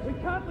 We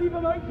can't leave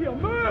him out here!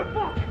 Move!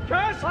 Fuck!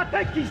 Kaz! I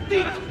think he's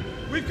dead!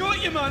 We've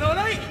got you, man,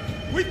 alright?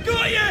 We've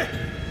got you!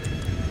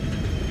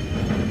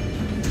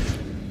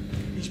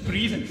 He's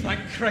breathing,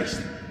 thank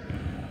Christ.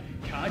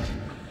 Kaz?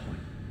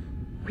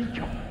 Wake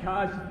up,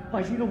 Kaz. Why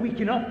is he not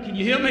waking up? Can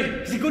you hear me?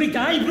 Is he going to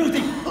die,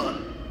 Brody?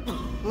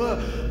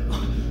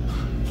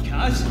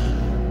 Kaz?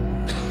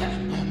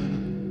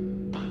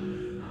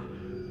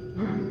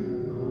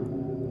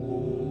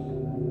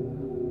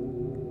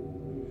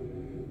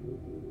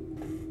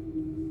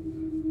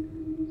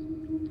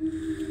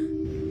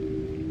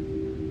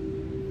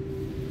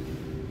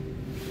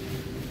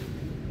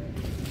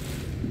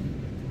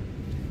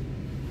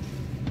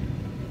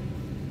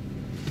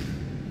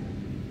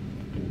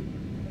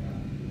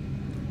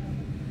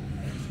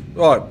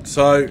 Right,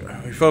 so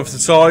we fell off the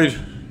side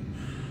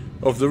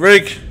of the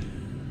rig.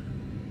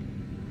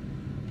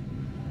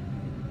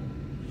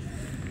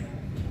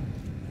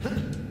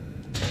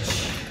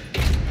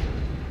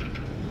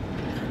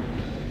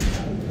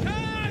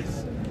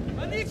 Guys!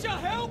 I need your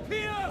help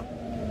here!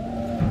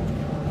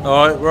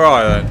 Alright, where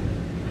are you then?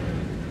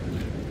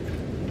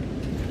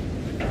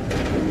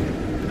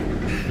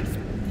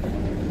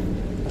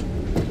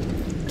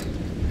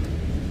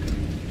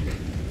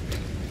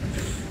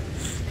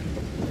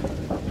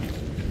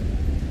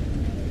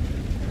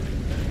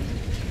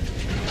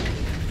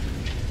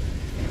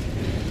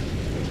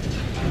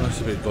 That's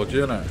a bit dodgy,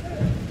 isn't it?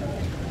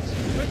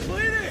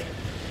 McCleary!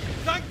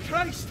 Thank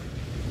Christ!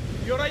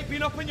 You alright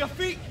being up on your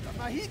feet?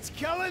 My heat's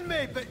killing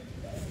me, but...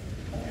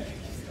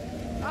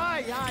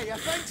 Aye, I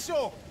think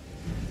so.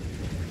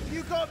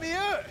 You got me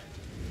out.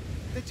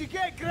 Did you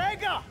get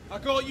Gregor? I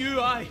got you,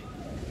 aye.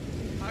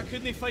 I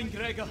couldn't find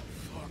Gregor.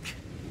 Fuck.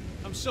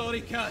 I'm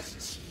sorry,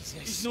 Kaz.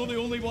 He's not the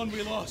only one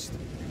we lost.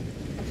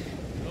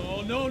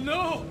 Oh,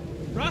 no!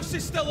 Rass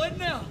is still in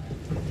there.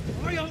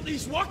 Why aren't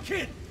these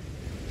working?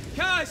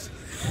 Kaz!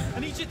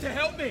 I need you to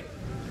help me.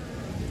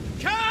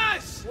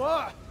 Kaz!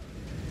 What?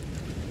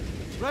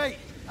 Right.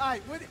 Aye,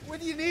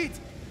 what do you need?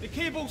 The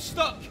cable's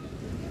stuck.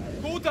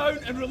 Go down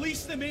and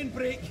release the main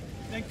brake,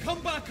 then come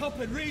back up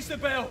and raise the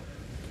bell.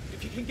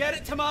 If you can get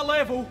it to my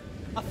level,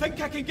 I think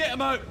I can get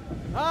him out.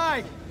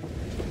 Aye.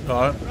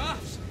 Alright.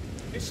 Raffs,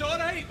 it's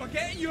alright, we're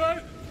getting you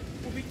out.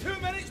 We'll be 2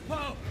 minutes,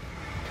 pal.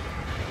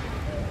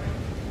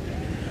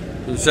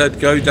 He said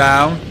go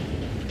down.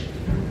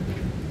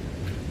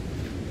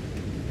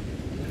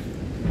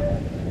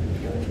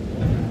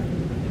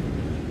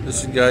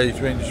 Disengage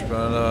winch,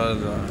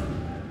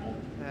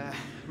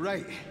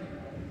 Right.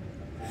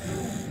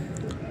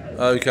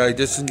 Okay,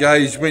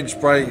 disengage winch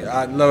brake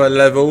at lower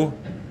level.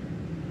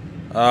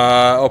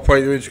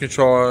 Operate the winch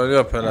control at the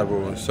upper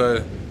level.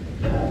 So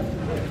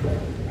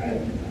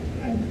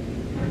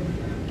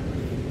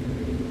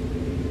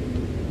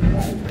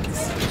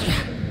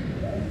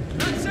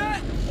That's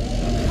it!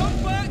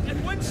 Come back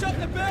and winch up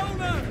the bell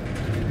now!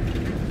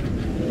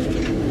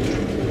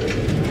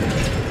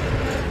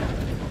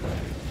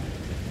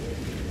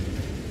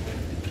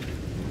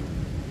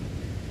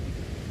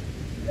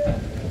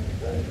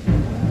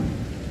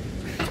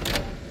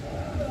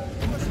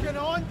 What's going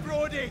on,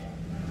 Brody?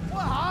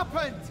 What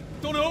happened?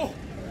 Don't know.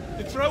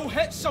 The drill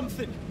hit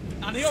something.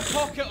 An air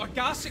pocket or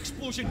gas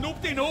explosion,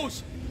 nobody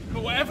knows.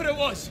 But whatever it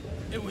was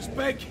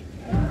big.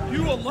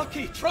 You were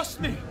lucky, trust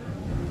me.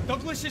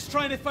 Douglas is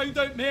trying to find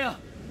out more.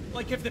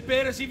 Like if the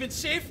bear is even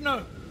safe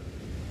now.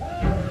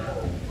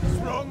 What's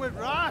wrong with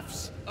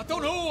Raffs? I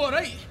don't know,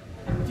 alright.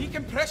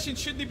 Decompression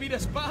shouldn't be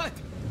this bad.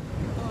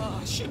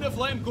 I shouldn't have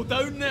let him go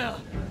down there.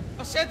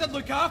 I said I'd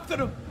look after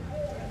him.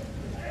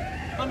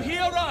 I'm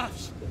here,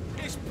 Raffs.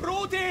 It's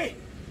Brody.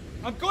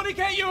 I'm gonna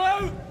get you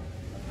out.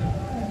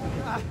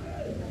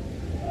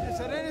 Is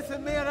there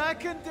anything more I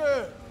can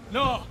do?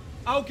 No,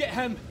 I'll get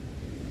him.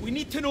 We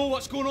need to know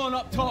what's going on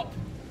up top.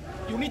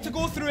 You'll need to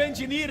go through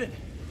engineering.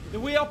 The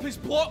way up is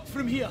blocked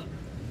from here.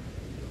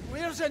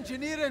 Where's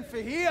engineering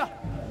for here?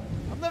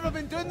 I've never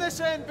been doing this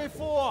end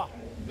before.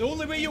 The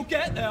only way you'll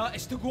get there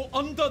is to go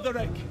under the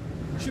rig.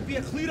 Should be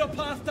a clearer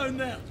path down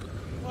there.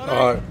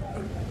 alright.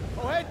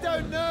 I'll head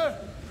down now.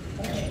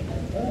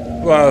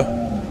 Well,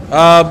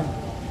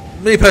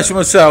 me personally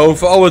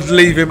myself, I would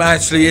leave him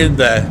actually in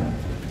there.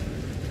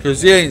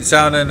 Because he ain't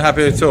sounding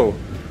happy at all.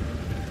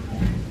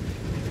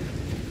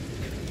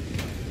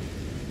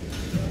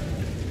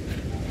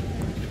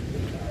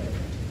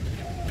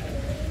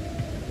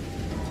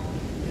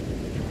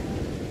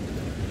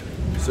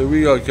 So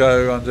we gotta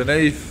go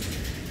underneath.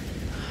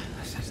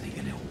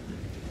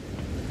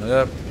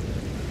 Yep.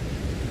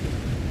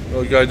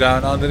 We'll go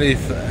down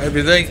underneath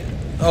everything.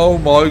 Oh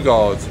my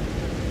god.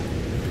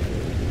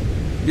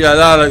 Yeah,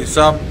 that looks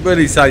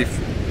really safe.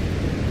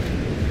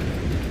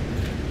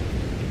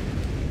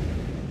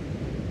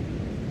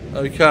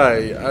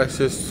 Okay,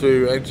 access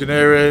to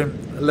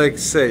engineering, leg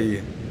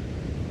C.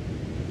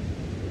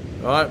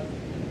 Right.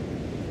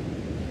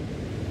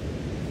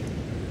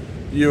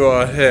 You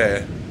are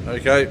here.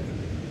 Okay.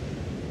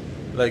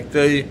 Leg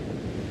D.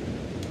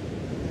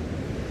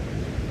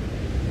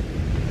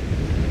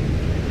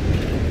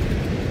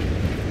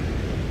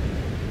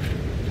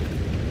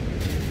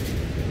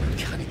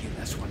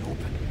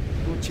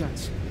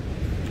 Chance.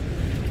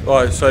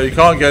 Right, so you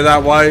can't go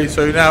that way,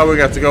 so now we're going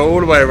to have to go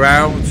all the way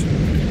around.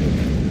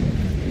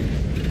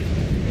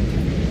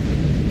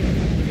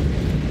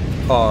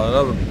 Oh,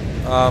 another.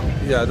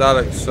 Yeah, that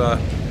looks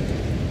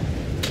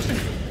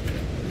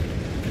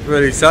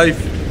really safe.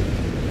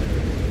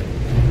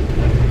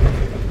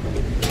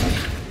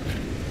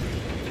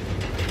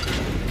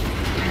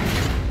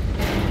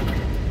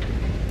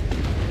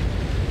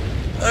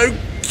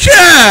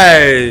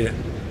 Okay!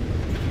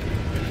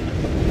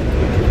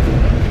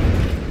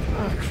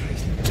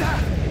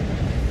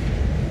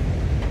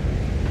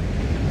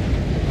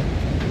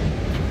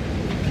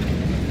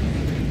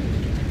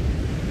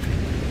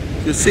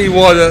 You see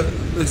what?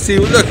 Look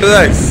at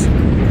this.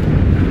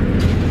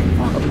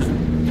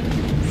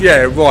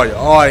 Yeah, right.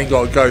 I ain't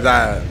got to go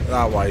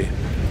that way.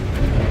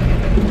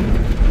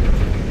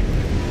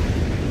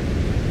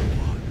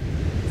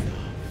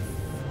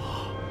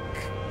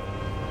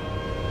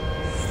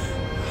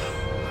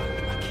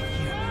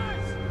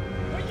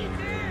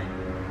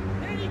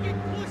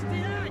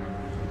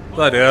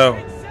 Bloody hell.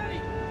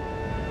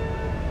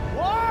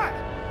 What?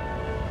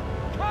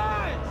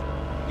 Guys!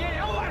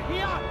 Get over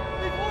here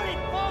before it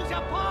falls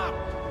apart!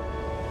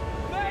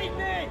 Meet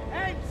me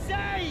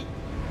inside!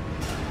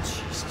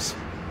 Jesus.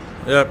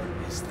 Yep.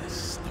 What is this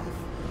stuff?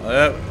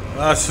 Yep.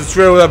 That's the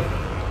drill.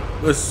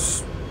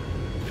 That's...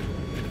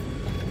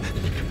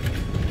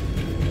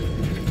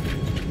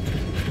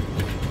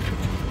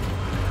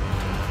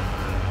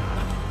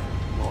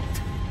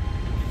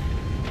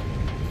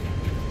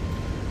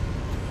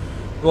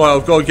 Right,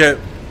 I've got to get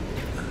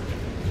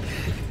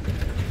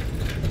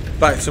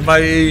back to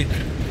matey.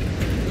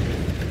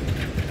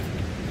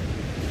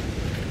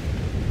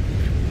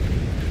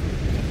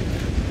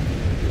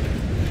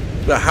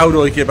 But how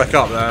do I get back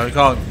up there? I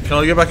can't. Can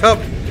I get back up?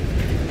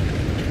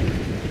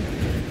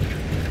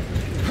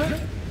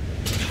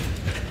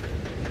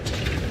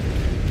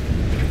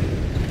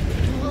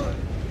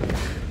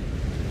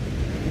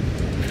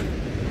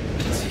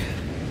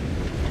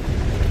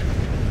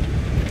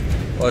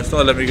 Well, it's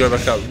not letting me go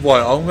back up. Right,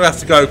 I'm going to have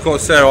to go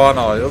across there, aren't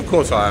I? Of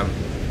course I am.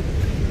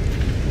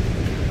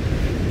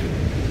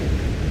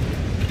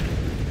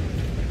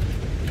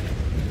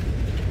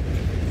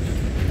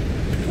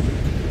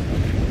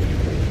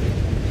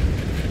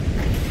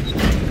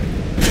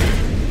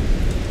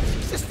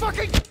 This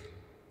fucking...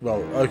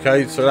 Well,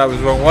 okay, so that was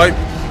the wrong way.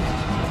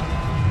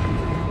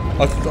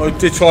 I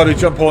did try to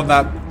jump on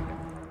that.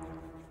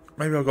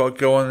 Maybe I've got to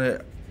go on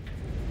it.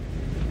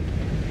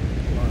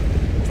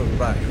 From the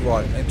back.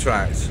 Right,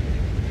 interact.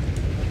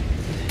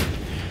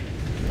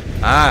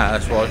 Ah,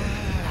 that's why.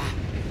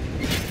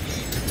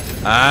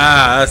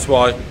 Ah, that's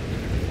why.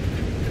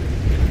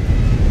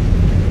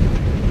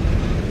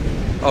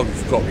 Oh,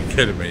 you've got to be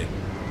kidding me.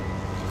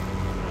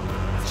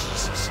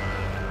 Jesus.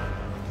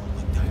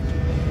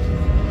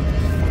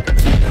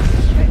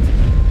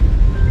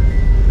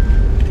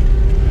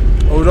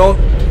 Hold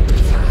on.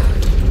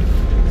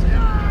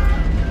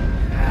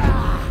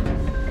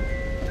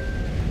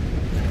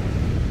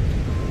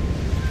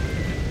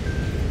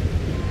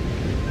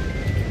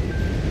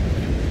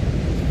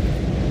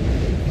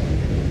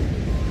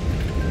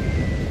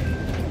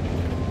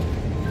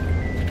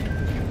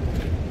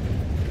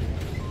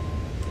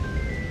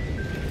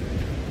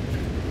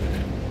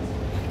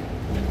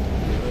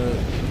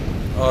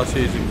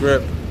 RT's a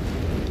grip.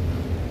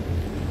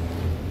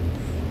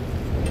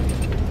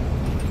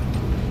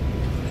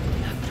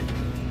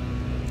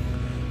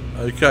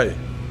 Okay.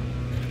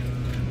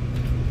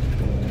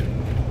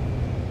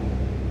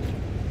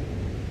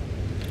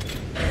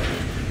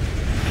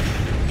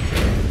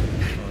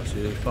 RT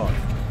is fine.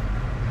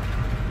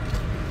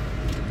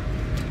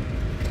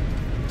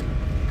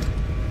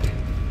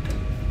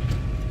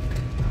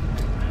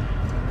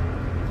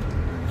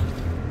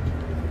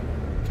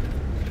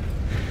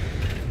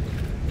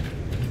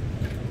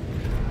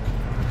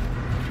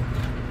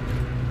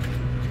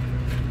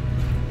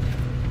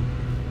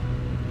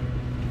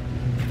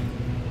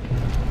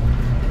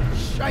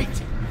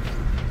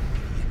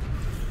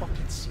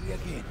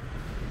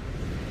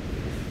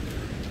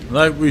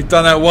 No, we've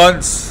done that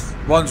once.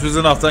 Once was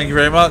enough, thank you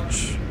very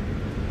much.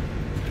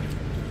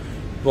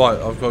 Right,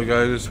 I've got to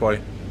go this way.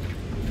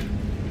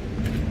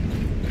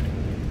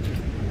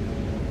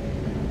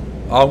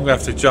 I'm going to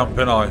have to jump,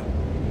 ain't I?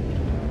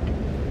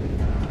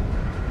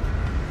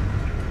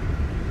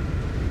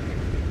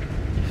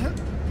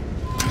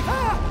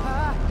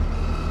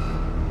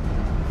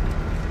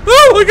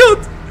 Oh my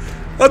god!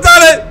 I've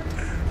done it!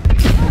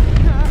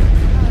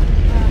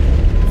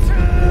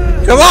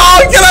 Come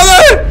on, get out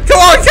there! Come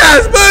on,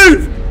 Kaz,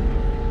 move!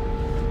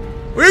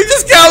 Will you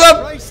just get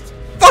out of that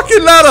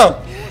fucking ladder?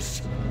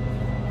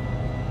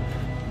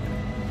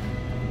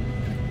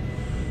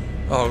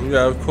 Oh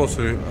yeah, of course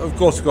we've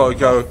got to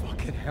go.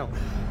 Fucking hell.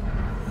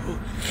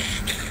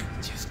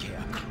 Just get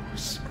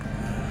across.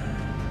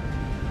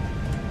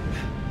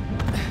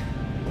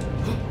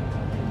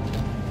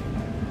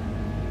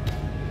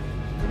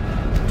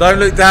 Don't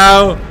look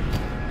down.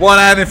 One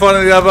hand in front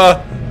of the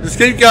other. Just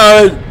keep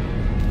going.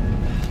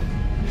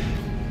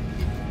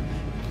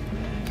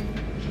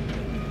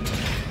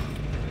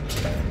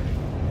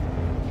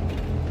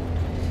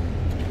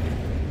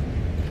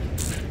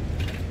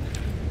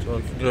 So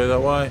I can go that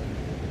way.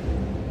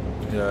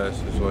 Yeah,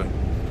 this is the way.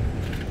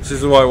 This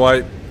is the right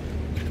way.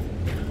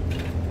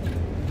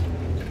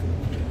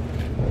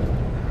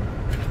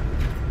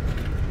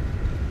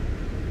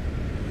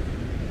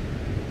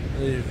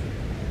 Leave.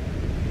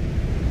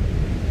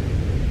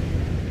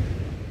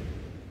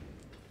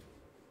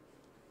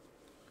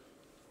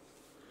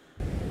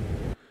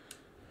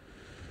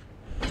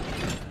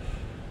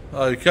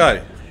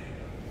 Okay.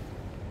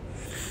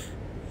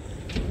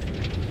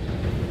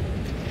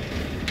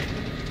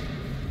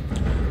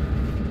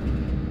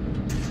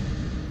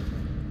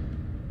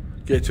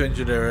 Get to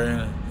engineering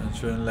and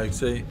to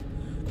legacy.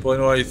 By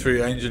the way,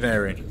 through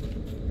engineering.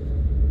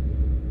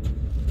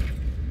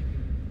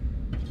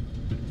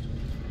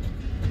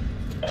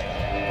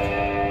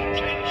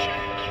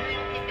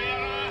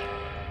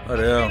 Oh,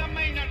 yeah.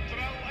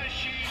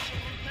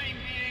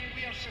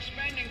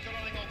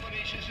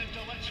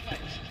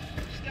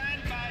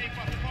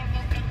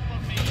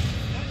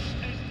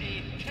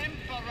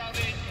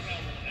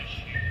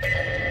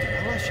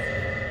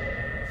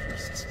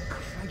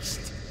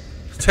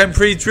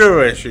 Temporary drill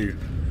issue.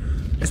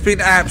 It's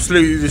been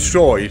absolutely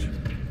destroyed.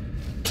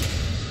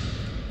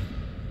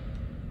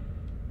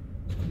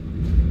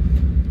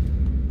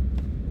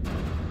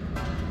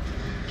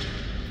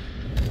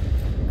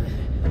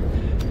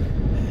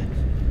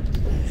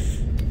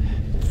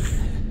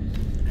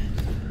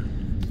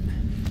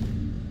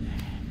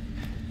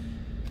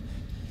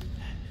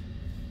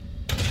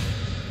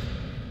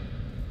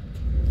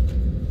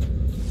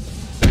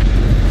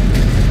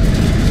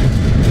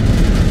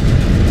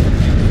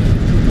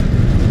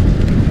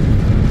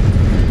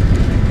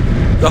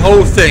 The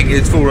whole thing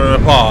is falling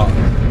apart.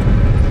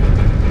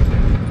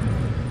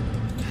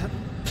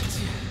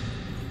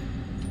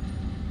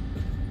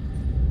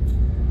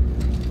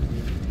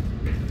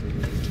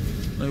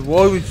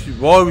 Why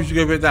would you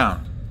go a bit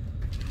down?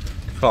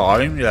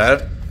 Climb,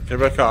 yeah. Get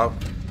back up.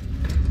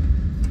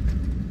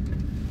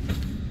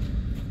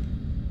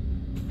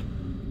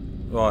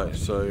 Right,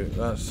 so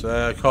that's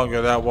I can't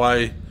go that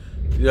way.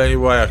 The only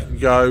way I can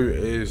go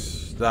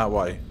is that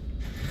way.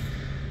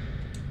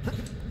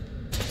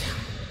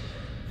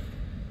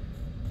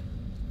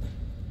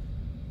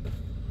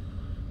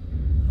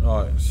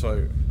 Right,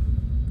 so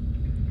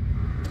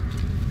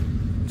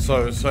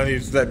it's only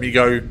to let me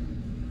go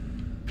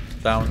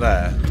down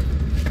there.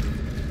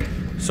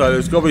 So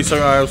there's got to be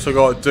something else I've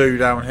got to do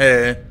down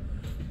here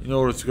in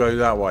order to go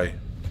that way.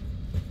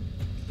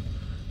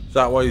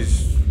 That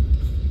way's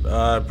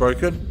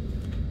broken,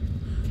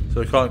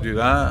 so I can't do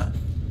that.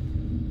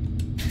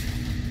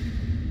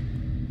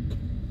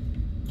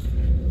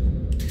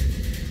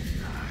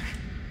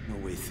 No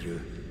way through.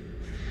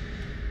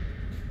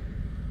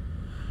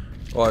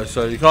 Right,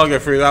 so you can't go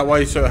through that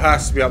way, so it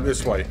has to be up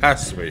this way.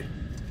 Has to be.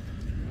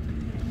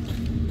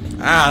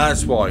 Ah,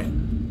 that's why.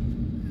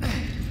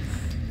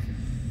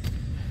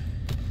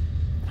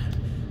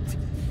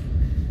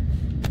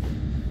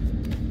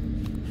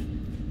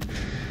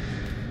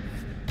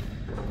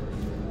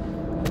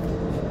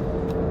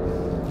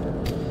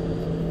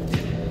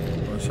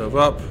 Put myself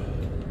up.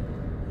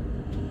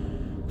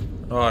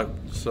 Alright,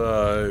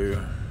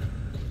 so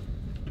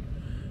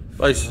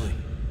basically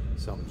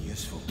something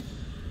useful.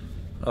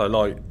 Oh,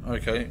 light.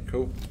 Okay,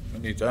 cool. I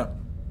need that.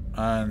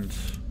 And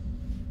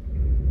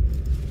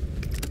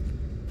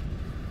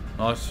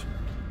nice.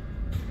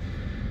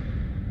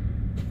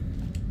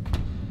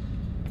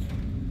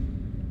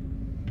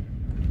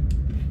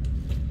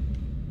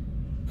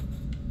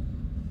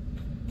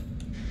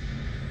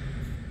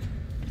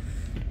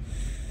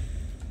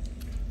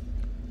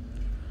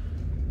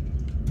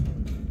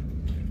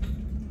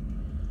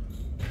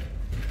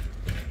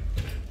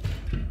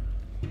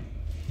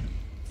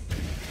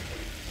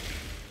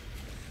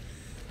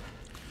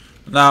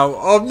 Now,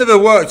 I've never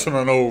worked on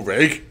an oil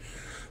rig,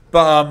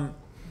 but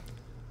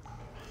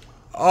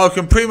I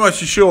can pretty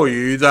much assure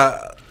you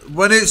that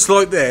when it's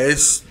like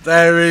this,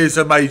 there is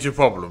a major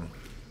problem.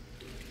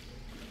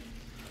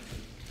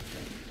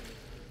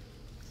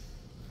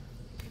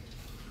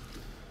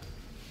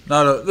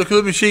 Now look at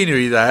the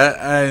machinery there,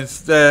 and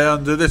they're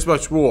under this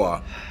much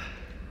water.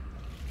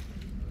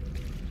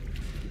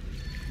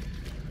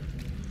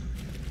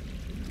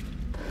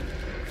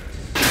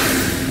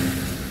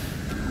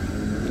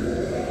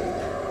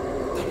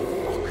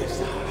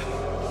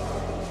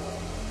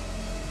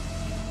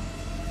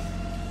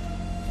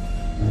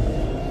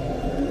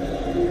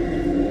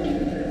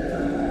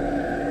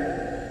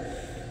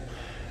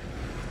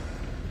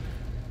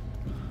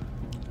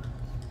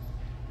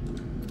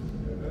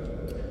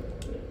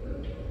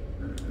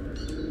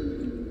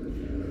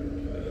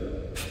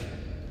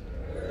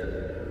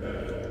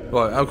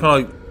 Right, how can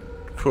I...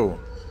 Cool.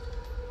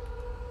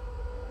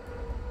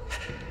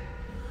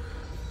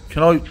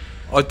 Can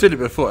I did it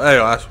before.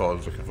 Anyway, that's what I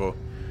was looking for.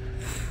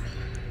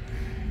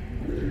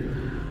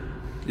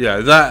 Yeah,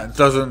 that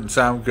doesn't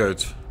sound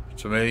good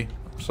to me.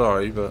 I'm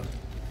sorry, but...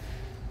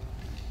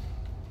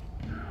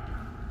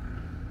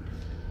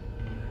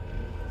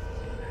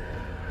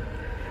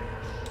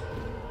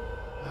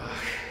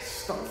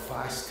 Stuck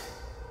fast.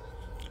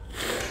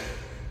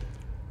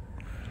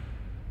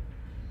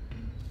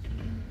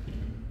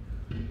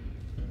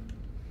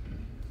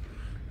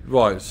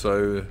 Right,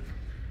 so...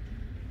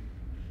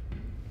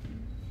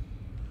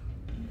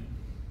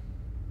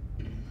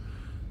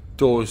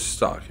 Door's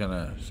stuck in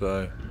it,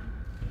 so...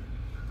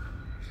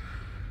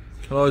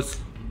 Can I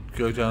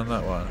go down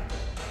that one?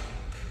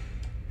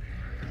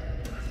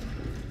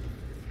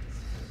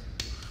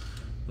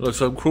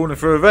 Looks like I'm crawling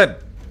for a vent.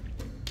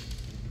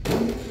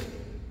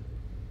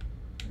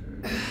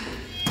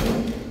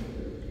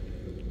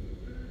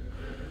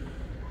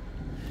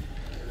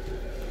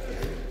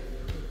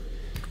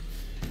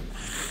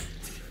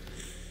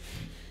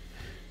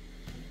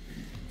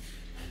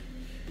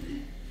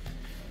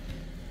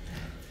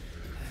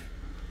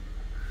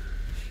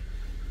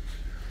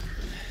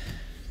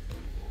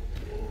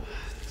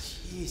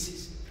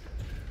 Jesus.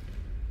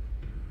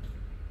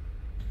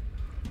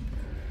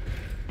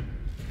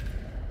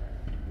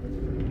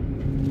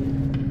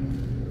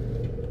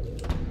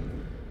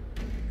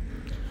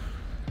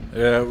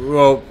 Yeah,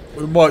 well,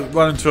 we might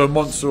run into a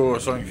monster or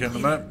something in a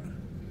minute.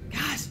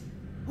 Guys,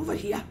 over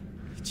here.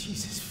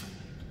 Jesus.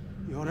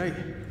 You alright?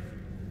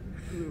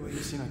 Look like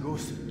you've seen a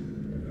ghost.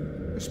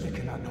 Who's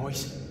making that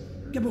noise?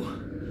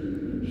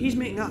 Gibbo, he's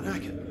making that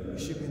racket.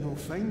 Should we not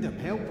find him,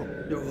 help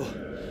him? No,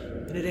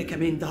 I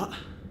recommend that.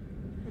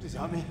 What does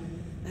that mean?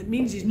 It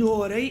means he's not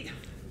alright.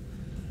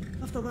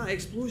 After that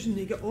explosion,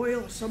 he got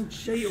oil or some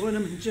shite on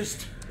him and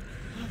just,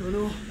 I don't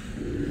know,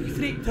 he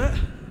freaked out,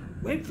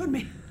 went for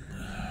me.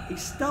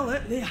 He's still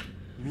out there.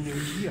 You mean out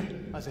here?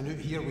 As in out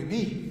here with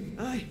me?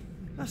 Aye,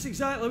 that's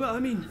exactly what I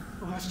mean.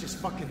 Oh, that's just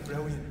fucking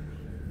brilliant.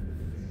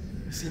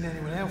 You seen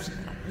anyone else?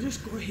 I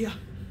just got here.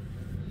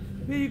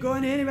 Where are you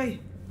going anyway?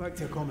 Back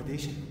to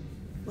accommodation.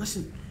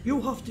 Listen,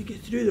 you'll have to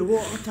get through the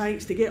water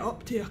tanks to get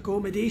up to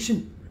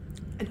accommodation.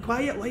 And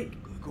quiet like.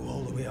 Go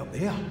all the way up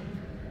there?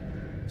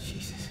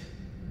 Jesus.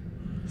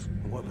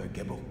 And what about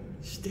Gibbo?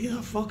 Stay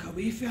the fuck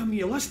away from him,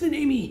 you listening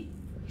to me?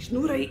 He's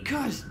no right,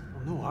 cuz.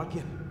 I'm not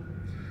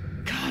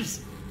arguing.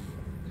 Cuz.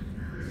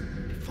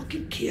 Be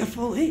fucking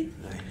careful, eh?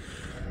 Aye.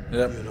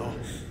 Yep. You know.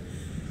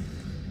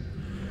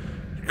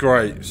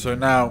 Great, so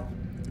now...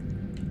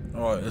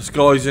 Alright, this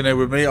guy's in here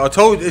with me. I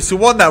told it's the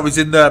one that was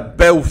in the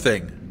bell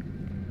thing.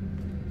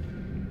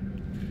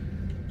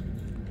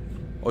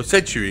 I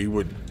said to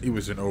you he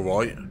wasn't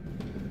alright.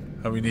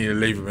 And we need to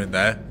leave him in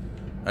there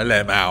and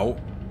let him out.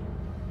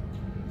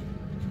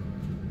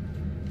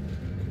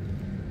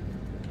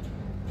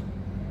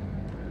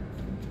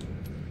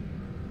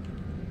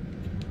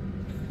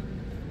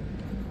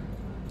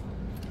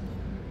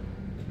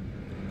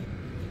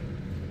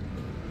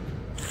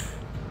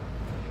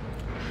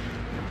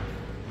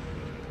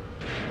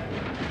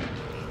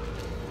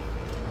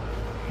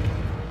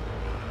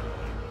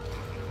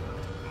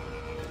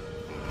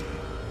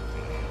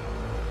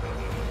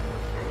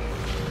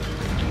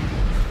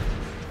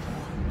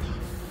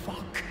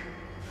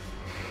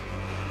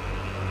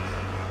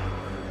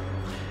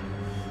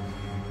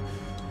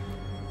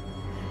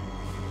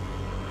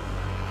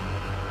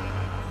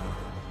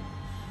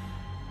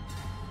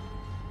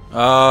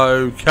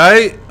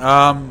 Okay,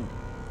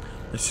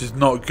 this is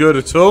not good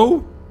at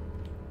all.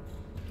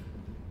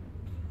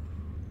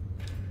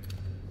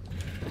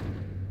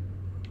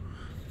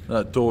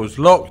 That door is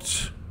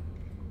locked.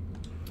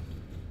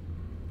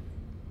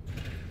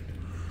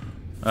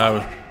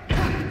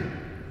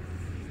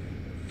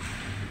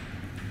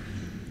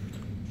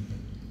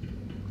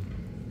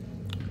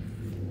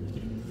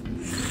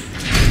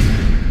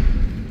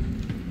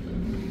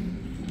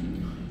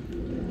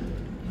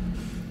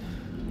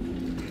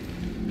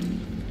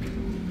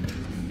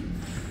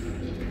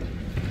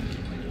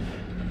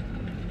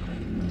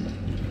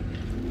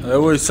 I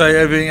always say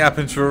everything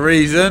happens for a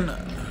reason,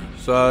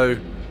 so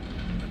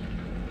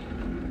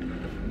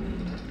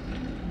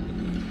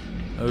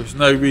there's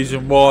no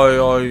reason why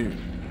I...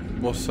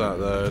 What's that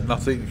there?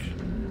 Nothing.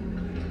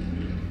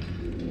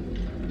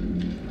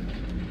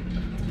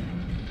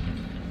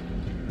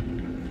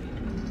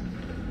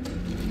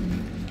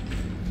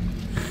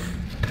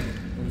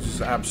 It's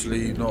just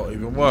absolutely not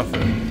even worth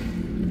it.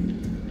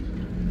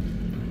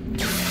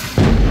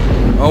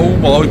 Oh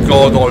my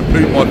god, I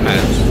pooped my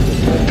pants.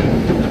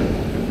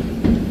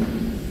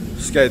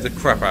 Scared the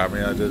crap out of me,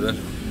 I did then.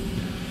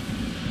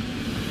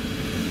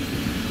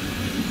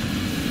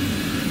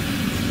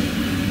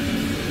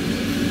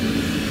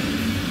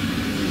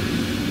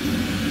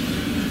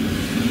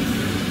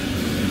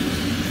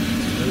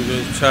 We're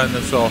going to turn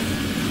this off.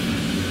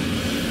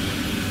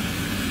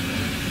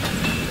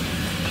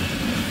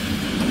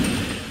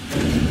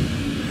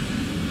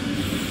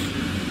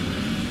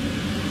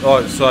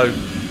 Right, so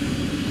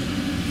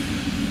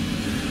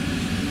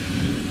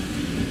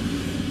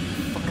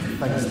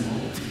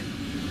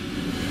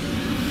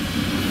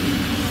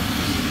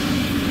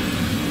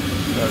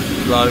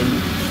low.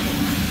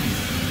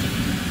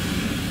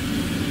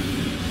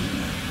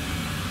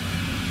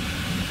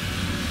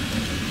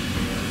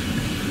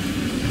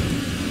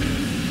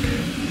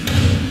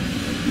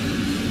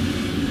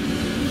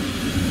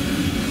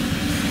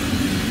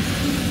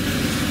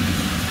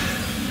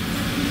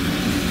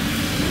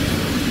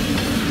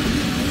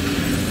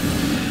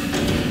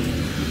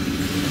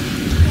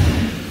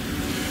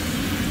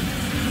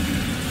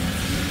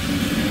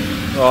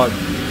 Right,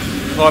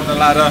 climb the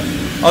ladder.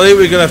 I think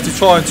we're going to have to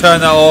try and turn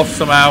that off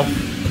somehow,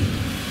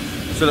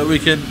 so that we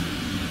can...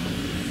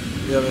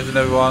 Yeah, there's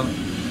another one.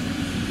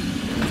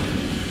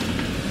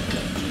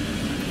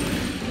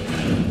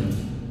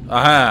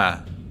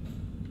 Aha!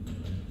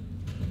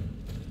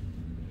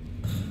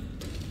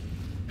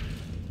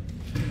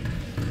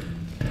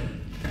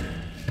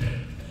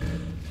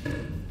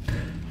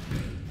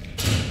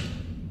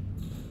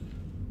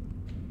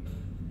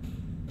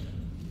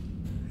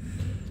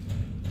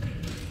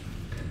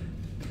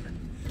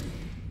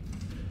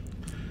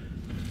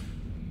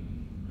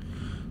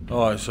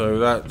 Alright, so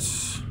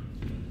that's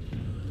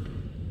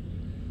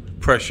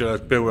pressure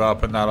that's built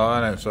up and that,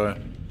 isn't it? So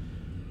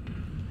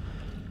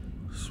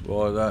that's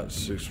why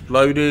that's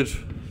exploded.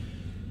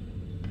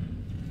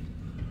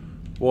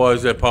 Why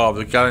is there part of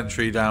the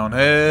gallantry down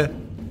here?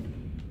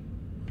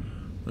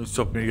 It's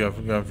stopping me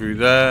from going through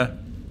there.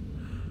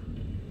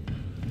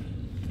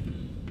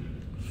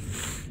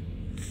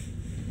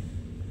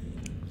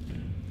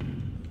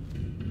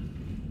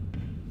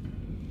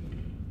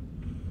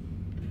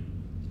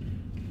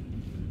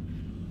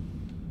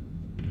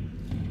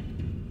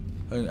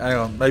 Hang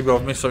on, maybe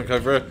I've missed something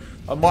over here.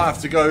 I might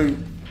have to go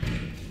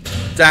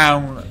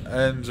down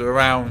and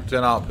around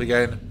and up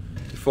again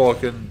before I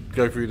can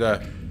go through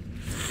there.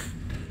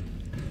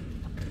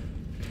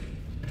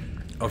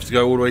 I have to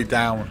go all the way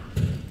down.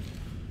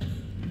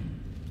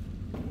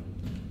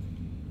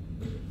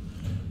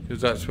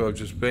 Because that's where I've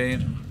just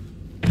been.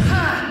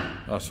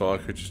 That's why I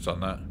could have just done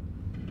that.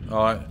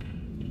 Alright.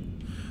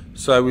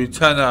 So we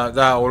turn that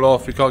all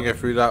off. We can't get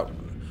through that.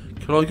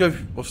 Can I go?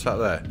 What's that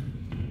there?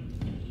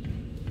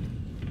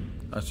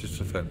 That's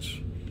just a fence.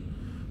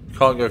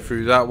 Can't go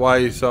through that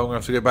way, so I'm going to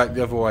have to go back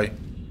the other way.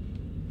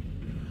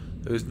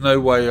 There's no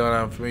way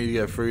around for me to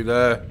get through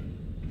there.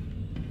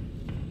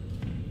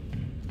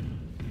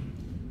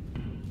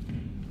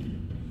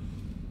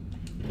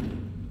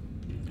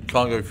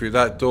 Can't go through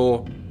that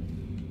door.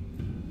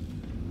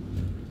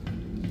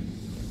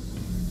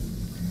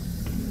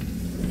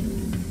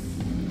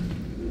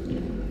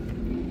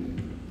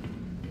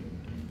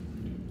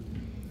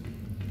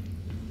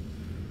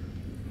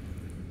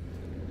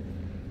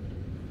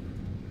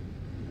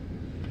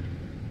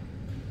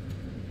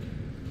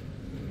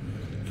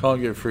 Can't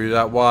get through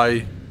that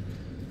way.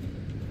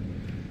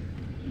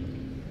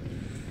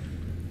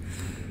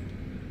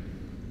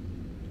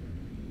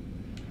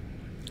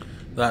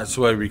 That's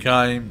where we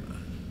came.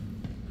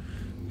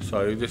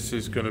 So this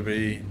is going to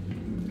be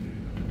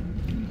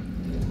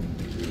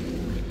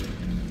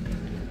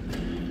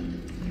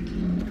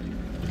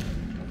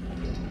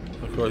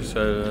like I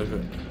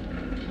said.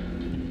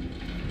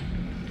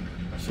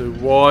 So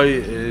Y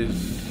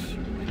is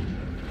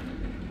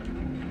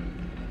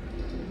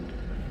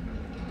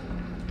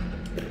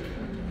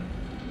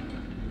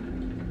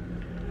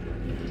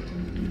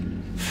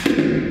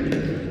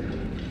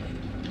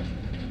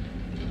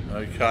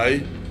okay.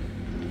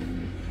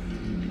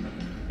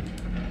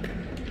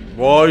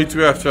 Why do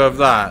we have to have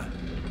that?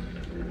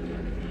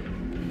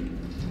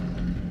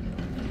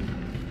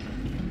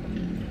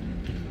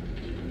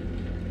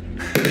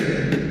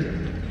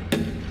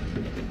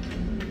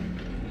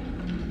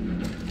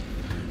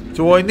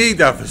 Do I need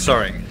that for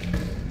something?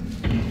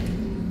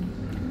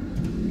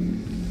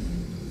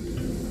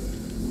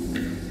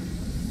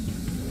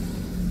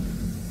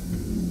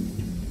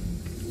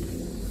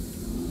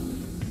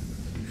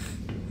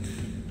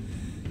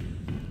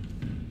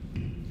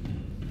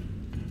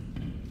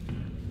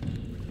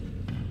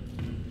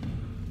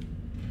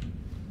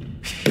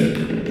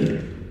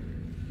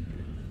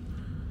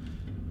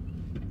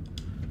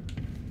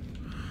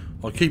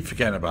 I keep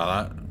forgetting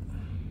about that.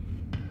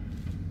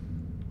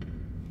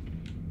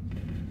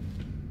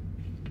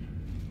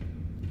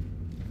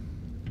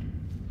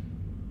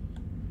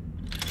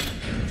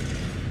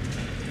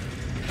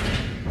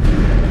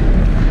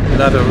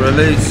 Ladder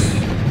release.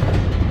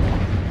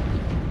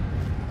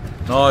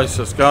 Nice,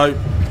 let's go.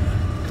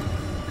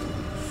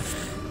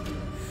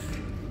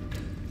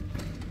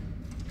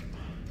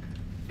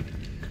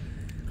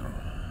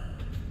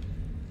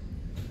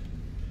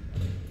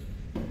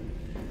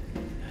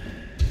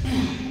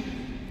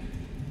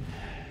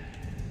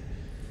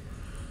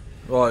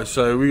 Right,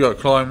 so we got to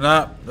climb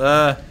that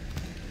there.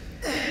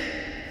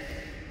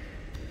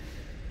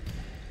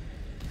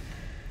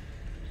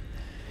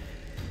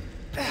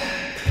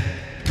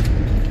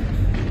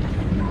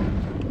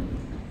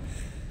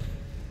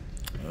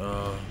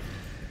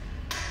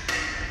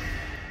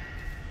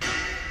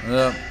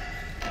 Yeah.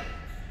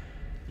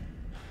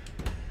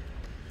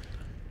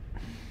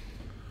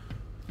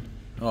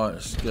 Right,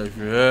 let's go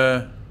through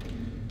here.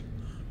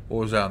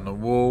 Wall's out on the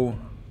wall.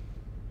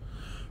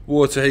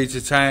 Water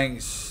heater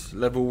tanks,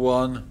 level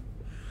 1.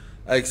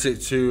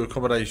 Exit to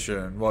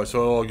accommodation. Right,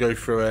 so I'll go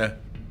through here.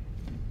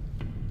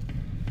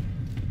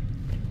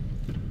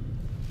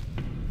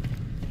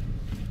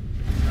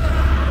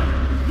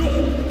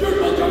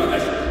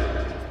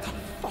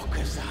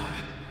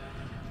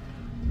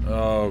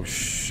 Oh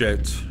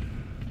shit.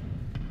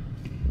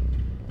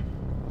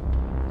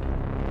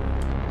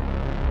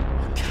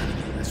 I can't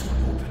get this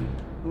one open.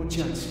 No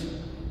chance.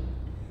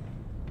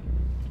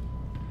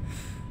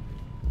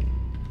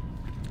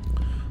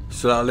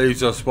 So that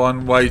leaves us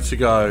one way to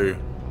go.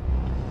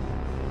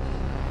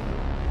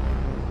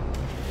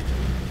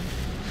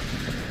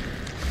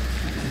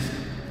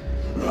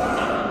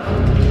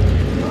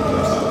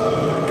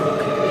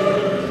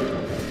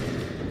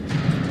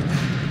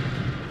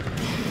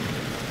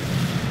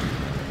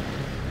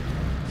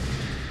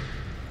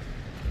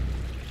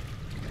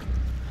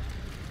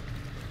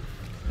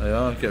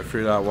 Yeah, get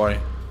through that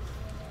way.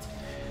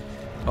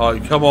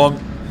 Alright, come on.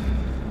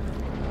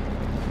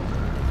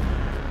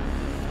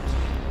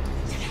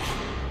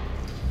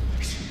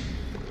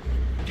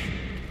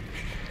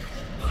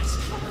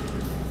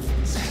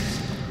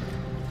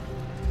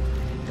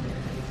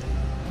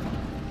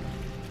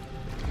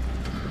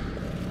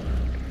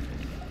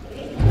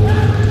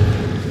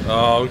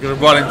 we're gonna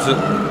run into.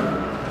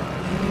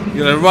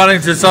 You're gonna run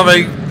into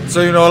something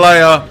sooner or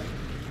later.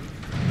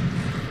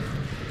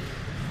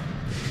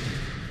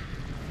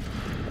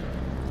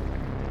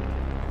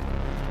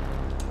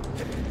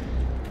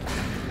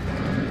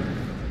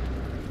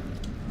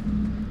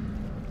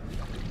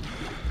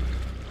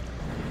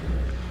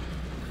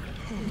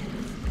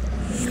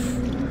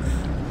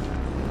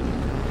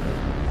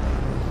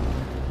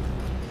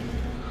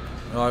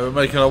 Alright, we're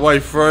making our way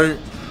through.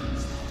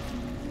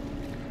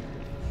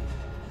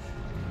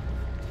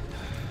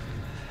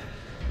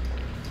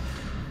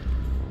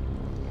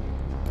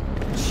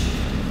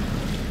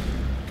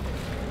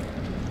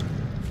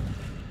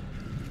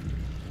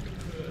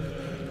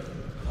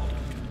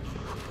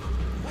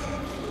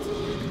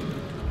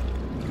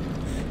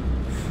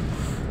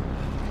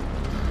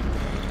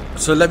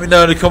 So let me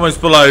know in the comments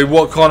below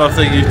what kind of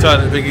thing you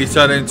think he's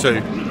turned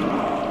into.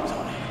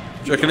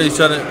 Do you reckon he's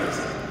turned it?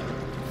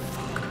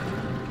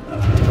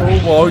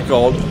 Oh my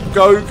god.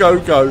 Go, go,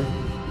 go.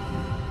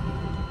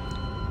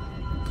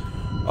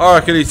 I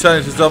reckon he's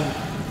turned into some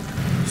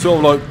sort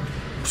of like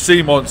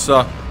sea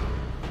monster.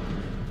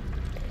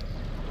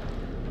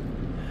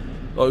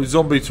 Like a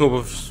zombie type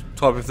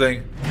of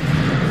thing.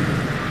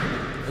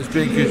 It's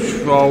being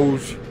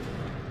controlled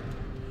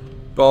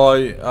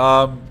by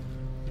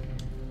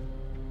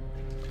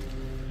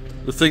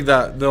the thing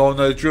that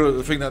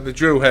the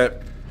drill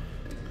hit.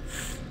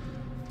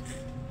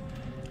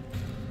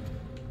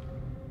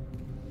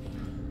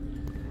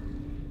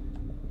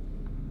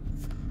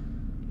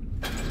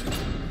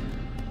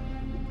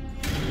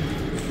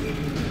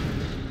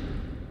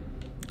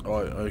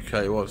 Right,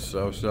 okay, what's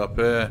else up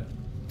here?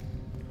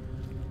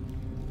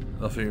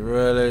 Nothing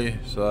really,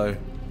 so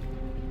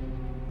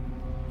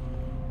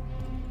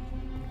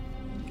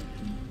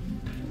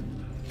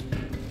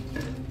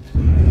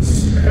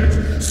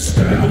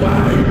Stay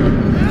away!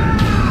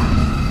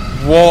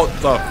 What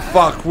the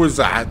fuck was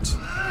that?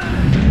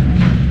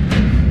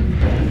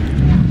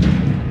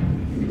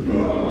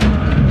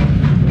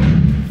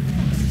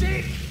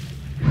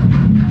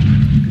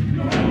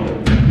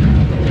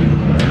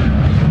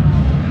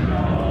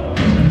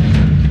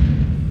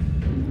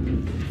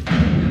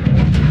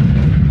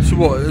 So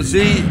what, is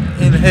he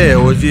in here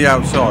or is he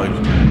outside?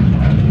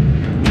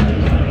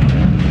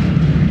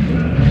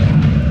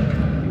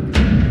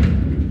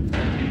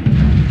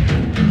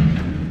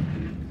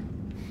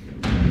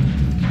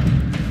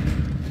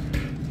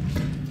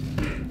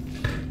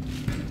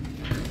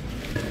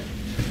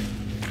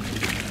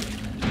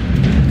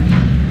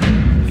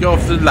 Get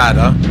off the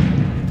ladder.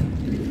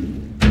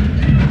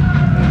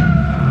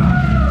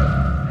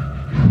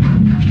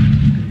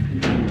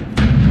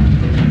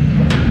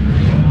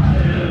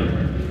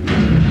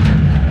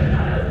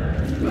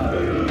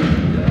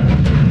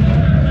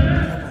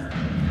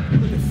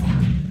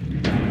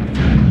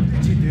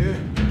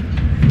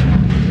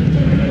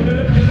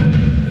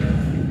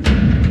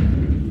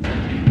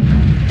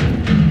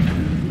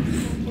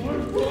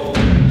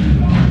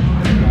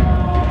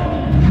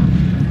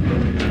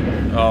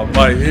 Oh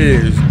mate, he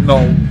is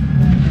not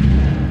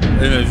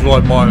in his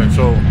right mind at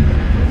all.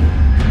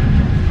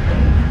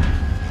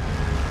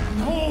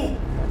 No!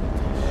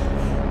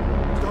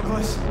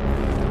 Douglas!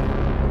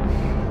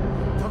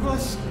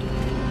 Douglas!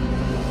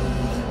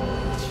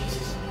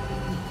 Jesus.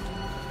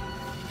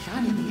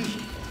 Can he be?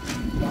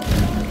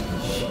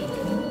 Shit.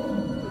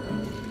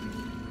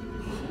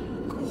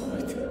 God.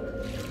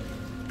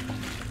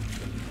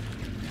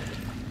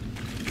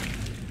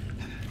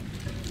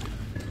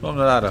 On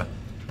the ladder.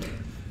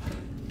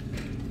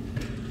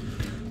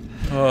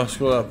 Oh, it's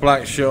got that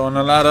black shit on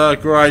the ladder,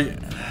 great.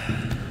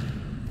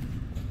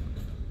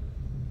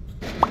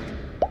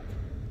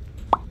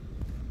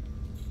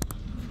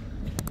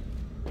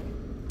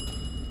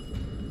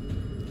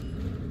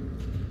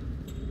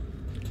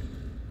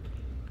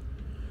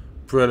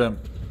 Brilliant.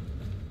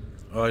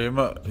 Oh, you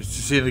must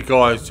see the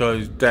guy, so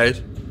he's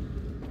dead.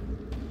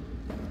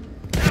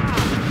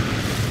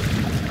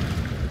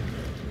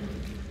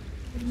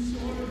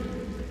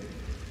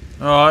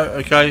 Alright,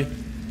 okay.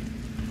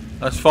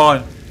 That's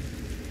fine.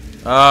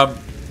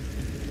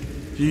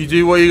 You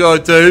do what you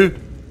gotta do,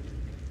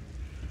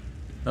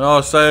 and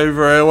I'll stay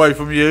over here away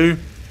from you.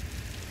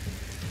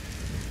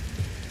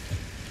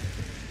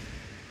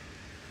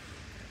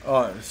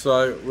 Alright,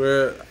 so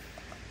we're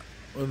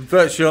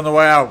virtually on the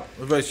way out.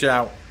 We're virtually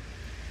out.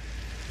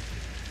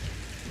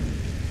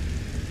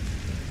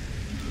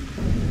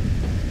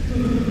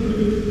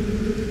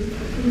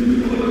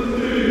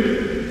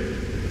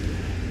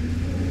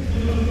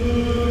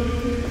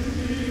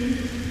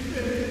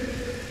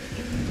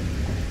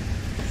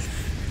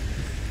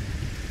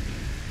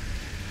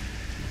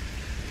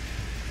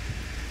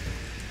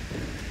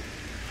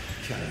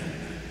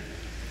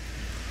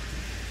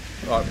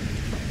 Right.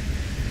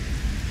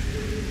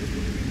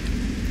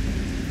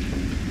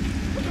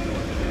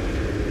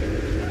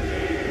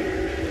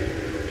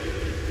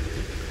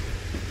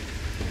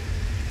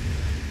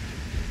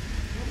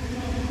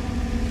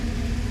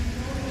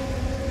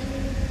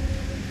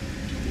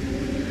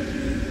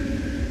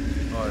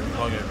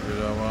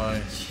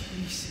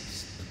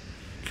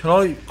 Can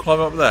I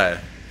climb up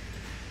there?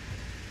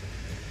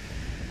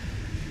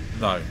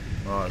 No.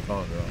 Alright, I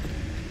can't do that.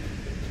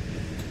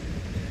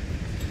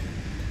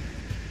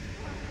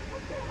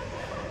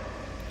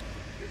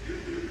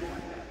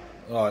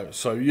 Alright,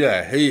 so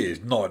yeah, he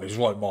is not in his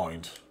right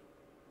mind.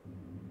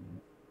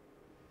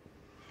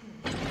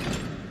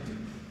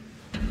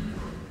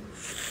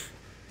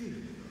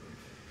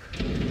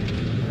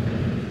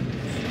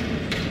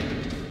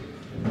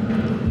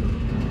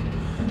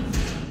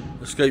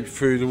 Escape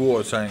through the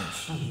water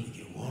tanks.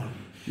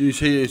 Use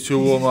heaters to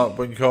warm up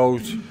when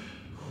cold.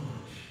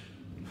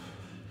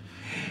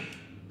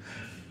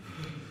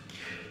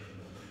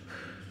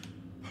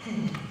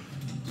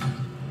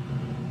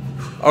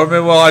 I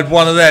remember I had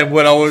one of them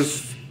when I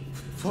was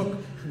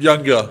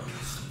younger.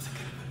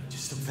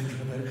 Just stop thinking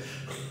about it.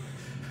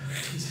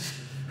 Jesus.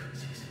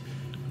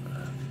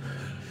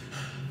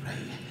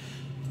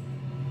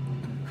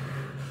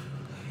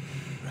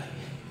 Right.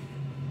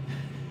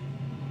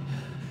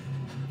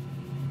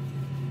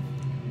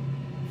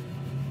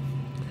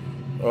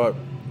 Alright,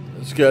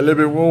 let's get a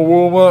little bit more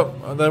warm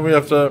up and then we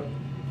have to...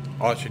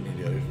 I actually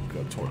need to